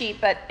this on your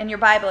sheet, but in your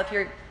Bible, if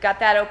you've got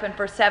that open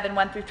for 7,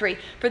 1 through 3.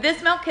 For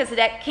this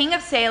Melchizedek, king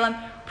of Salem,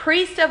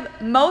 priest of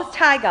Most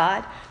High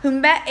God, who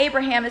met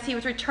Abraham as he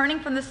was returning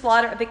from the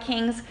slaughter of the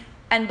kings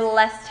and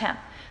blessed him.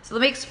 So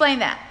let me explain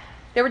that.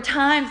 There were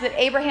times that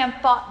Abraham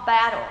fought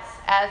battles,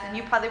 and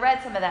you probably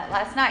read some of that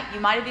last night. You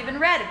might have even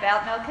read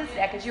about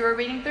Melchizedek as you were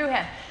reading through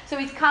him. So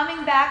he's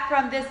coming back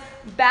from this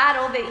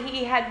battle that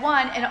he had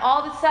won, and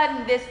all of a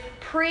sudden this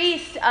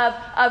priest of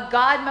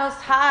God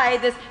Most High,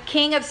 this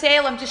king of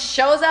Salem, just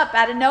shows up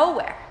out of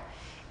nowhere.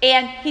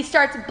 And he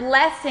starts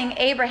blessing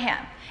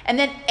Abraham. And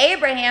then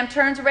Abraham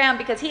turns around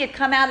because he had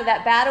come out of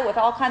that battle with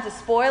all kinds of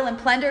spoil and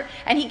plunder,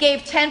 and he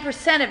gave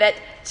 10% of it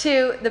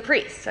to the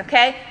priest,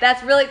 okay?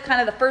 That's really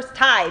kind of the first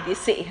tithe, you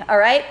see, all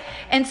right?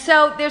 And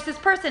so there's this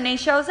person, and he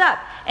shows up.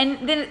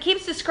 And then it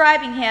keeps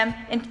describing him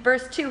in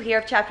verse 2 here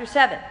of chapter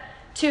 7.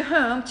 To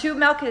whom, to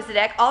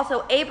Melchizedek,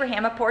 also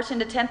Abraham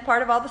apportioned a 10th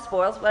part of all the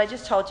spoils, what I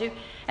just told you.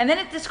 And then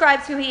it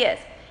describes who he is.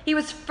 He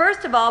was,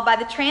 first of all, by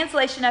the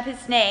translation of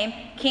his name,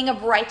 King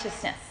of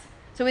Righteousness.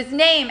 So his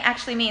name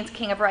actually means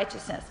King of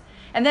Righteousness.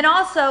 And then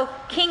also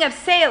King of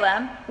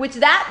Salem, which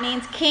that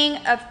means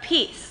King of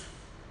Peace.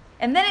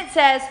 And then it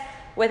says,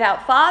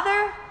 without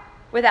father,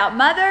 without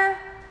mother,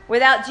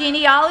 without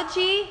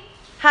genealogy,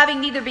 having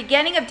neither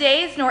beginning of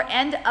days nor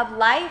end of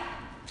life.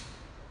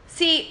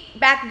 See,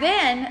 back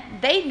then,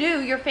 they knew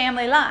your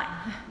family line.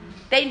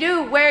 They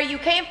knew where you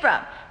came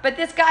from. But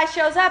this guy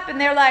shows up and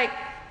they're like,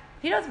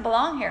 he doesn't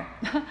belong here.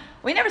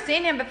 We never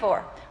seen him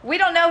before. We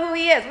don't know who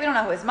he is. We don't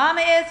know who his mama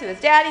is, who his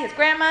daddy, his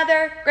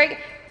grandmother,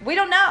 we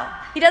don't know.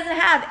 He doesn't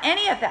have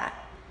any of that.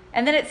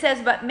 And then it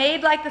says, but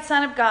made like the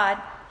Son of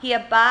God, he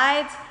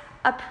abides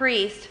a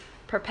priest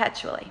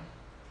perpetually.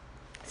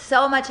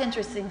 So much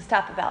interesting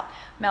stuff about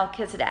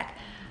Melchizedek.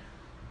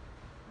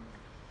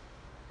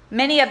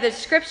 Many of the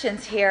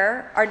descriptions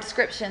here are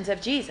descriptions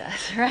of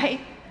Jesus, right?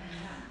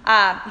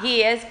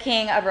 He is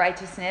King of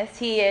Righteousness.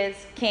 He is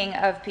King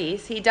of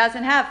Peace. He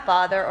doesn't have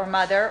father or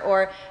mother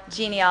or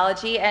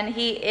genealogy, and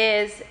he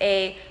is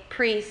a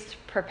priest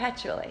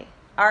perpetually,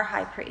 our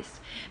high priest.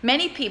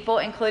 Many people,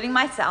 including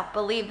myself,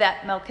 believe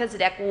that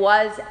Melchizedek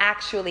was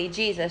actually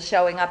Jesus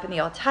showing up in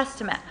the Old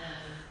Testament,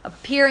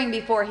 appearing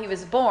before he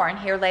was born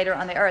here later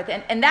on the earth.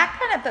 And that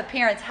kind of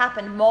appearance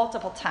happened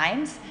multiple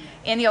times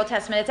in the Old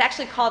Testament. It's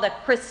actually called a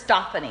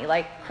Christophany,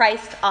 like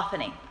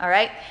Christophany, all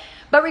right?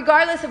 But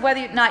regardless of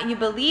whether or not you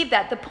believe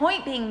that, the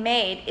point being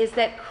made is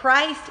that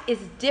Christ is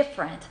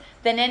different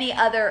than any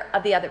other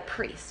of the other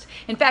priests.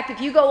 In fact,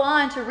 if you go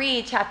on to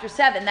read chapter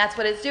 7, that's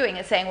what it's doing.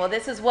 It's saying, well,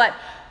 this is what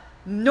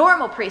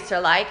normal priests are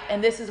like,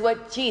 and this is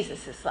what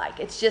Jesus is like.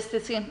 It's just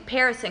this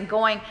comparison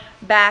going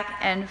back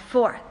and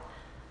forth.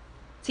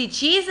 See,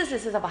 Jesus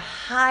is of a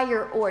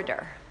higher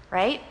order,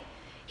 right?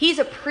 He's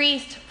a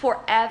priest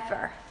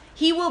forever.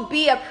 He will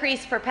be a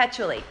priest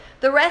perpetually.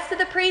 The rest of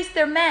the priests,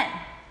 they're men.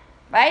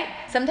 Right?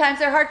 Sometimes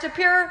their hearts are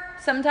pure,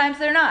 sometimes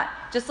they're not.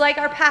 Just like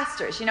our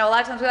pastors. A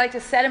lot of times we like to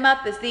set them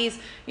up as these,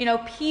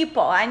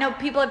 people. I know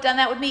people have done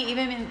that with me,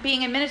 even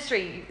being in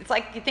ministry. It's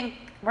like you think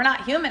we're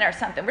not human or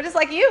something. We're just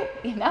like you,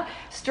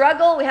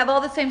 Struggle, we have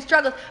all the same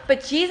struggles.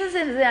 But Jesus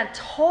is in a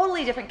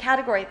totally different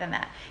category than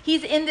that.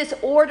 He's in this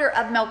order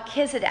of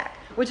Melchizedek,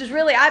 which is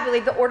really, I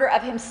believe, the order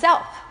of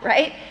himself,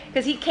 right?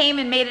 Because he came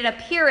and made an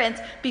appearance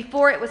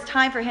before it was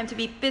time for him to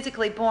be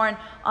physically born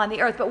on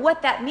the earth. But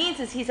what that means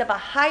is he's of a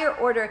higher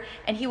order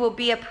and he will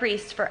be a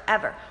priest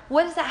forever.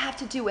 What does that have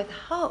to do with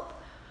hope?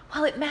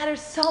 Well, it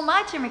matters so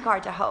much in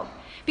regard to hope.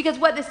 Because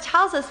what this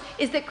tells us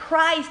is that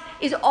Christ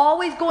is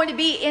always going to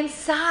be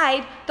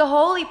inside the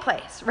holy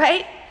place,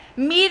 right?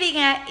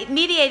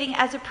 Mediating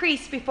as a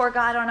priest before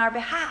God on our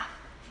behalf.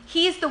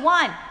 He's the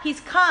one. He's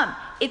come.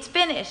 It's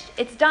finished.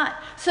 It's done.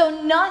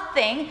 So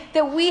nothing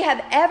that we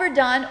have ever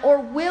done or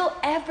will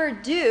ever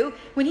do,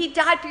 when he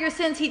died for your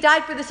sins, he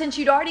died for the sins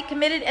you'd already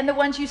committed and the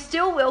ones you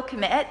still will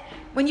commit.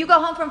 When you go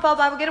home from Fall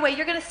Bible Getaway,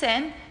 you're going to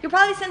sin. You'll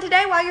probably sin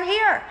today while you're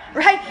here,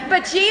 right?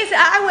 But Jesus,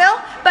 I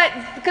will.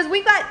 But because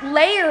we've got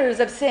layers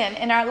of sin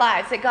in our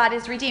lives that God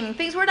is redeeming,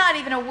 things we're not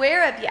even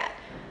aware of yet,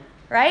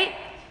 right?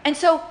 And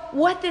so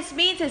what this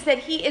means is that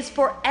he is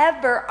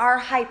forever our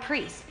high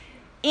priest.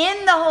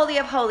 In the Holy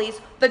of Holies,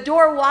 the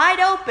door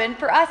wide open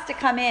for us to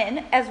come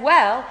in as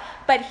well,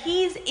 but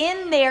he's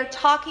in there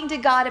talking to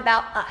God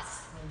about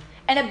us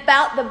and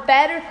about the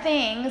better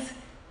things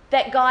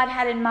that God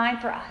had in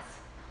mind for us.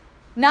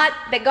 Not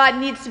that God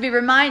needs to be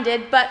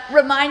reminded, but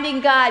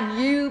reminding God,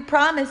 you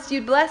promised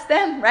you'd bless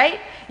them,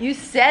 right? You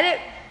said it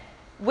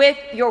with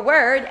your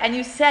word, and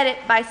you said it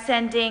by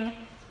sending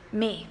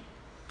me.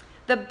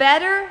 The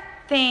better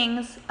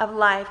things of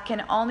life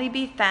can only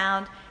be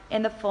found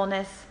in the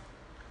fullness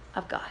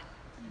of God.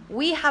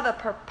 We have a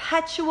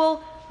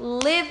perpetual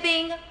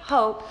living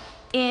hope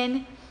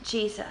in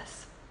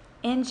Jesus.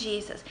 In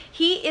Jesus.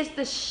 He is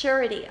the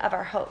surety of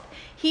our hope.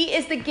 He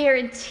is the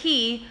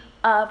guarantee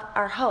of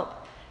our hope.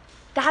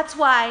 That's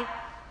why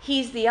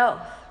he's the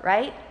oath,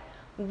 right?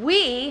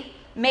 We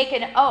make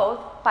an oath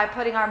by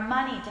putting our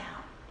money down.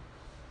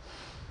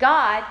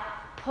 God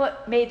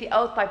made the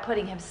oath by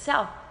putting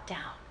himself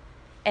down.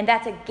 And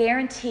that's a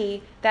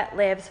guarantee that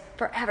lives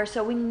forever.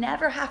 So we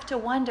never have to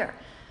wonder,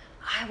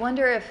 I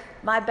wonder if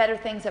my better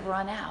things have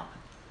run out,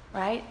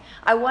 right?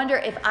 I wonder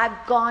if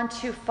I've gone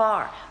too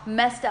far,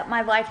 messed up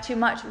my life too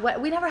much.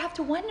 We never have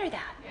to wonder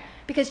that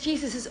because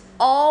Jesus is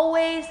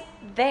always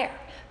there.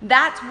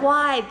 That's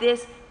why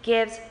this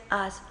gives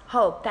us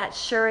hope, that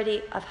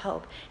surety of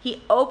hope.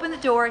 He opened the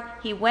door,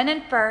 he went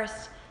in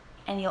first,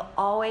 and he'll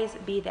always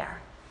be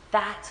there.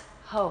 That's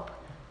hope,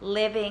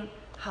 living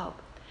hope.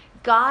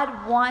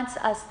 God wants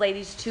us,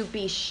 ladies, to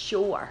be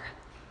sure,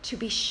 to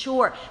be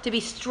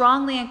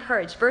strongly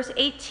encouraged. Verse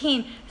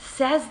 18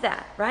 says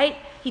that, right?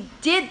 He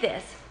did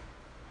this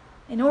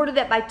in order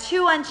that by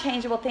two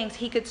unchangeable things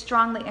he could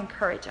strongly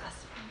encourage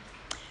us.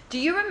 Do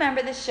you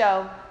remember the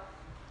show,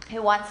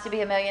 Who Wants to Be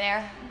a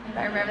Millionaire?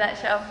 I remember that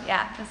show.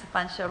 Yeah, it was a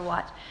fun show to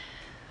watch.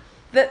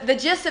 The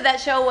gist of that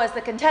show was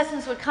the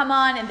contestants would come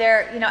on and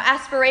their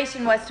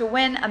aspiration was to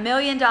win $1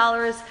 million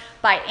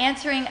by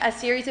answering a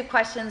series of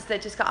questions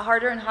that just got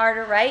harder and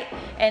harder, right?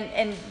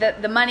 And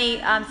the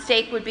money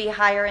stake would be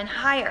higher and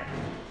higher.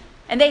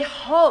 And they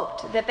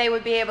hoped that they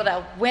would be able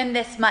to win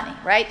this money,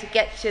 right, to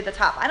get to the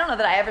top. I don't know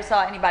that I ever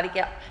saw anybody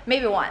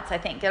maybe once, I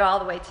think, get all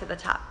the way to the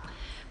top.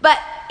 But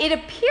it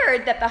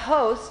appeared that the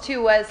host,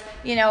 who was,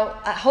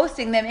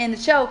 hosting them in the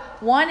show,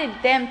 wanted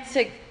them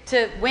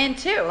to win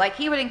too. Like,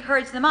 he would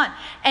encourage them on.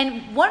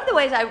 And one of the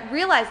ways I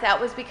realized that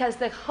was because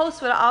the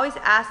host would always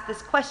ask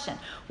this question.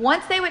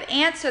 Once they would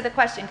answer the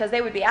question, because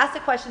they would be asked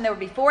a question, there would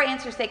be 4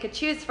 answers they could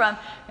choose from,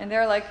 and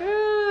they're like,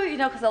 ooh,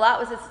 because a lot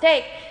was at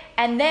stake.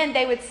 And then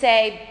they would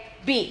say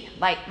B,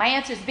 like, my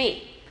answer's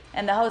B.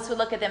 And the host would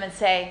look at them and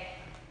say,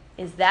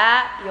 is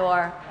that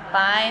your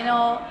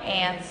final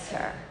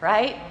answer,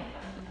 right?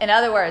 In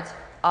other words,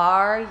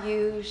 are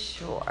you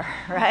sure,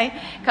 right?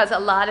 Because a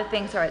lot of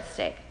things are at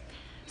stake.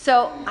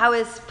 So I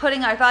was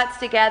putting our thoughts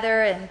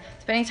together and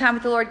spending time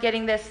with the Lord,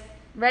 getting this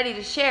ready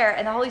to share,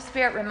 and the Holy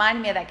Spirit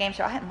reminded me of that game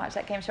show. I hadn't watched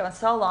that game show in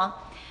so long,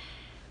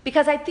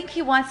 because I think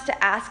he wants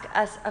to ask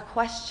us a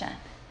question.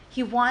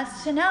 He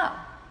wants to know,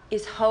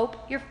 is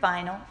hope your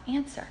final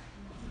answer?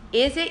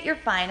 Is it your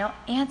final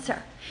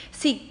answer?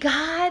 See,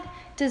 God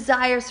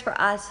desires for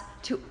us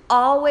to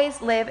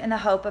always live in the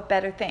hope of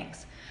better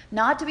things.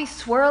 Not to be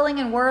swirling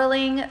and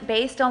whirling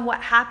based on what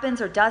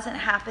happens or doesn't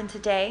happen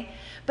today,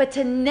 but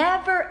to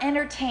never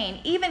entertain,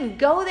 even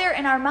go there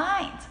in our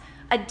minds,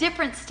 a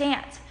different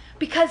stance.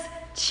 Because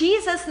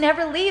Jesus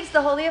never leaves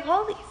the Holy of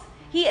Holies.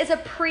 He is a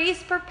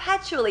priest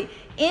perpetually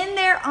in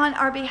there on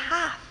our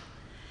behalf.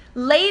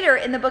 Later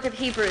in the book of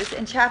Hebrews,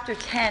 in chapter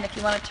 10, if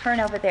you want to turn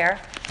over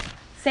there,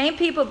 same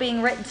people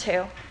being written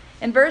to,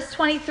 in verse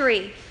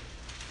 23,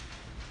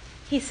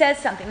 he says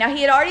something. Now,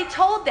 he had already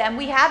told them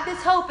we have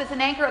this hope as an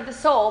anchor of the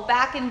soul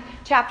back in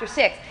chapter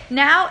 6.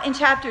 Now, in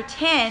chapter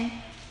 10,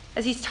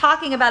 as he's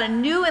talking about a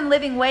new and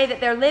living way that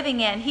they're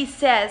living in, he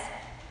says,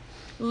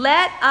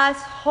 let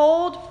us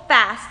hold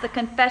fast the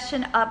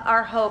confession of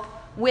our hope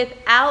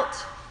without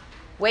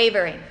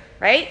wavering,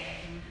 right?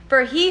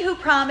 For he who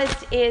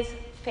promised is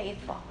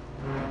faithful.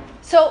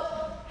 So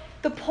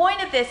the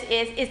point of this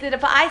is that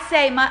if I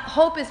say my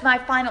hope is my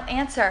final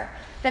answer,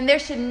 then there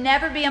should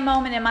never be a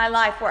moment in my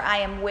life where I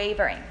am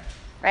wavering,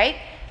 right?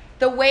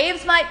 The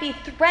waves might be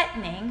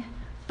threatening,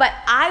 but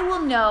I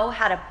will know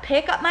how to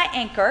pick up my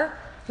anchor,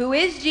 who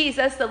is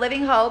Jesus, the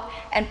living hope,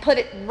 and put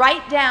it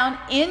right down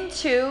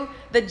into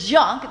the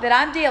junk that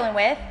I'm dealing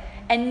with,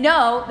 and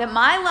know that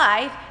my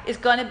life is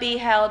going to be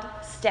held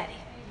steady.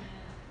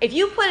 If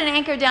you put an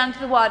anchor down into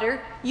the water,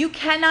 you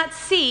cannot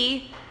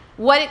see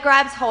what it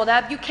grabs hold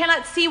of. You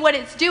cannot see what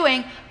it's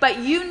doing, but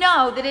you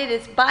know that it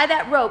is by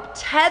that rope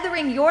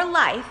tethering your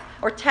life,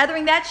 or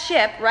tethering that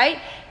ship, right,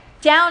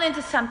 down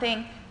into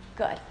something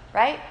good,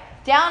 right?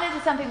 Down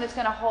into something that's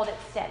going to hold it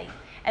steady.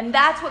 And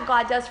that's what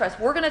God does for us.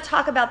 We're going to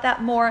talk about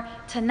that more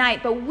tonight.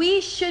 But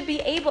we should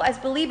be able, as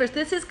believers,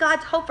 this is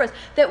God's hope for us,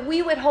 that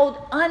we would hold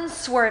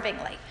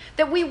unswervingly.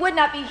 That we would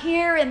not be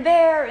here and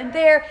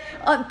there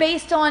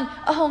based on,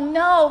 oh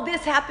no,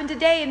 this happened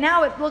today and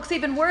now it looks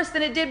even worse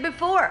than it did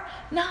before.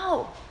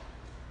 No,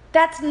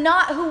 that's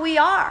not who we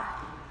are,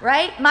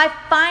 right? My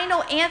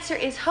final answer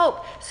is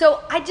hope.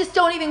 So I just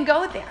don't even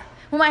go there.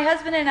 When my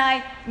husband and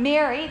I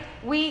married,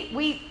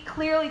 we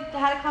clearly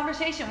had a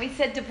conversation. We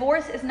said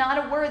divorce is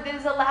not a word that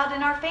is allowed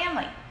in our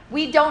family.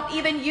 We don't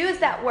even use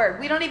that word.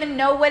 We don't even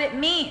know what it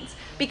means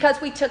because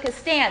we took a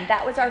stand.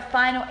 That was our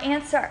final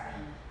answer.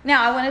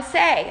 Now, I want to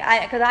say,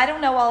 because I don't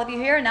know all of you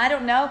here, and I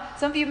don't know,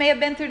 some of you may have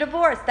been through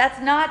divorce.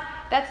 That's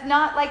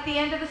not like the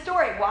end of the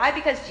story. Why?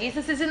 Because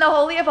Jesus is in the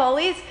Holy of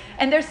Holies,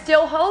 and there's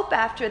still hope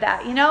after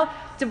that.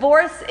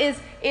 Divorce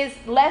is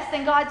less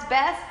than God's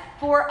best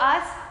for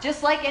us,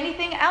 just like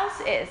anything else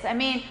is. I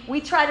mean,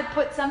 we try to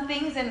put some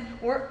things in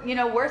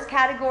worse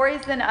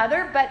categories than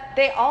other, but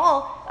they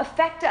all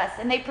affect us,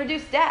 and they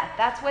produce death.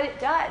 That's what it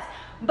does.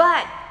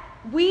 But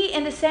we,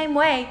 in the same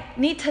way,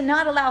 need to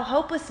not allow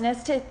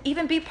hopelessness to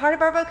even be part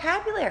of our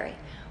vocabulary.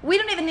 We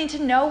don't even need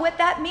to know what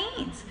that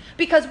means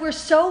because we're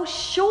so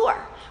sure.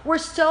 We're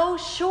so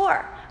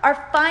sure.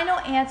 Our final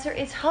answer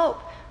is hope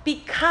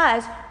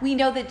because we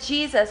know that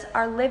Jesus,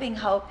 our living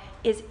hope,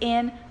 is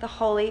in the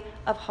Holy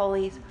of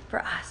Holies for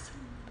us.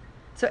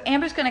 So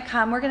Amber's going to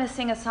come. We're going to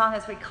sing a song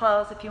as we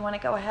close if you want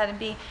to go ahead and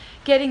be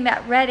getting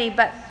that ready.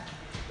 But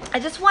I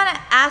just want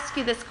to ask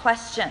you this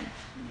question.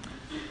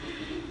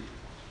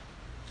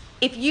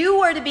 If you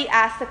were to be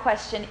asked the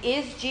question,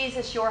 is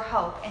Jesus your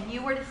hope? And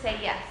you were to say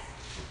yes.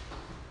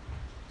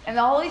 And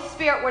the Holy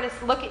Spirit were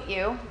to look at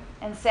you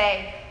and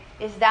say,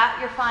 is that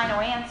your final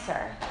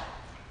answer?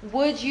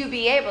 Would you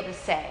be able to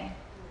say,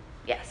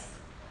 yes,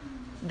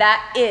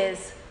 that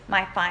is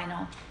my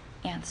final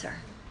answer?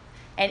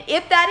 And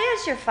if that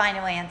is your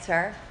final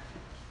answer,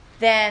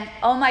 then,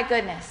 oh my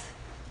goodness,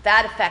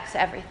 that affects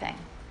everything.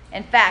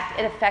 In fact,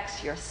 it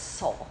affects your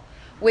soul,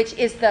 which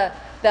is the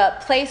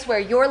place where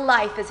your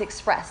life is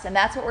expressed. And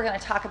that's what we're going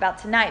to talk about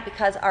tonight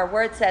because our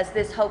word says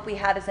this hope we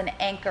have is an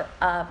anchor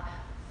of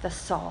the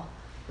soul.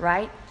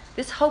 right?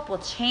 This hope will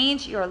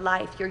change your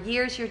life, your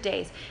years, your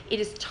days. It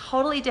is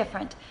totally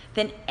different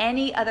than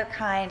any other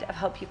kind of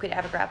hope you could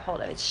ever grab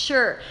hold of. It's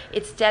sure,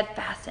 it's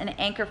steadfast, and an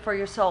anchor for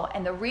your soul.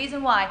 And the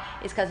reason why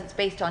is because it's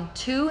based on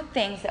two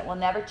things that will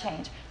never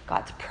change: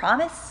 God's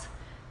promise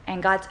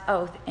and God's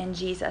oath in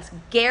Jesus,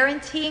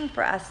 guaranteeing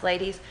for us,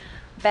 ladies,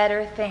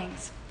 better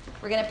things.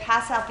 We're going to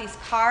pass out these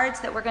cards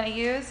that we're going to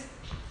use.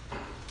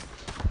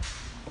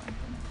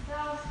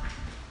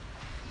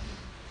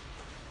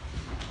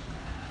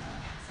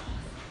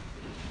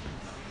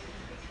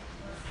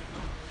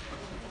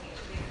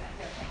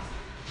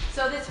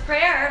 So this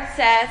prayer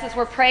says, as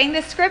we're praying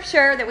this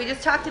scripture that we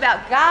just talked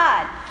about,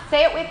 God,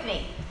 say it with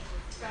me.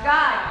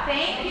 God,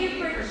 thank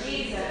you for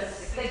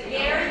Jesus, the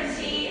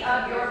guarantee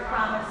of your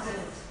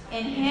promises.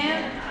 In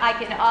him, I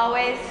can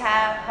always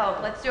have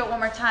hope. Let's do it one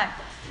more time,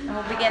 and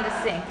we'll begin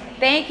to sing.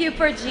 Thank you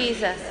for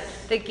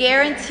Jesus, the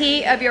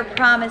guarantee of your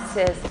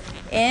promises.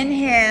 In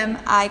him,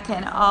 I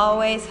can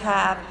always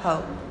have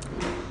hope.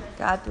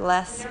 God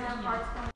bless.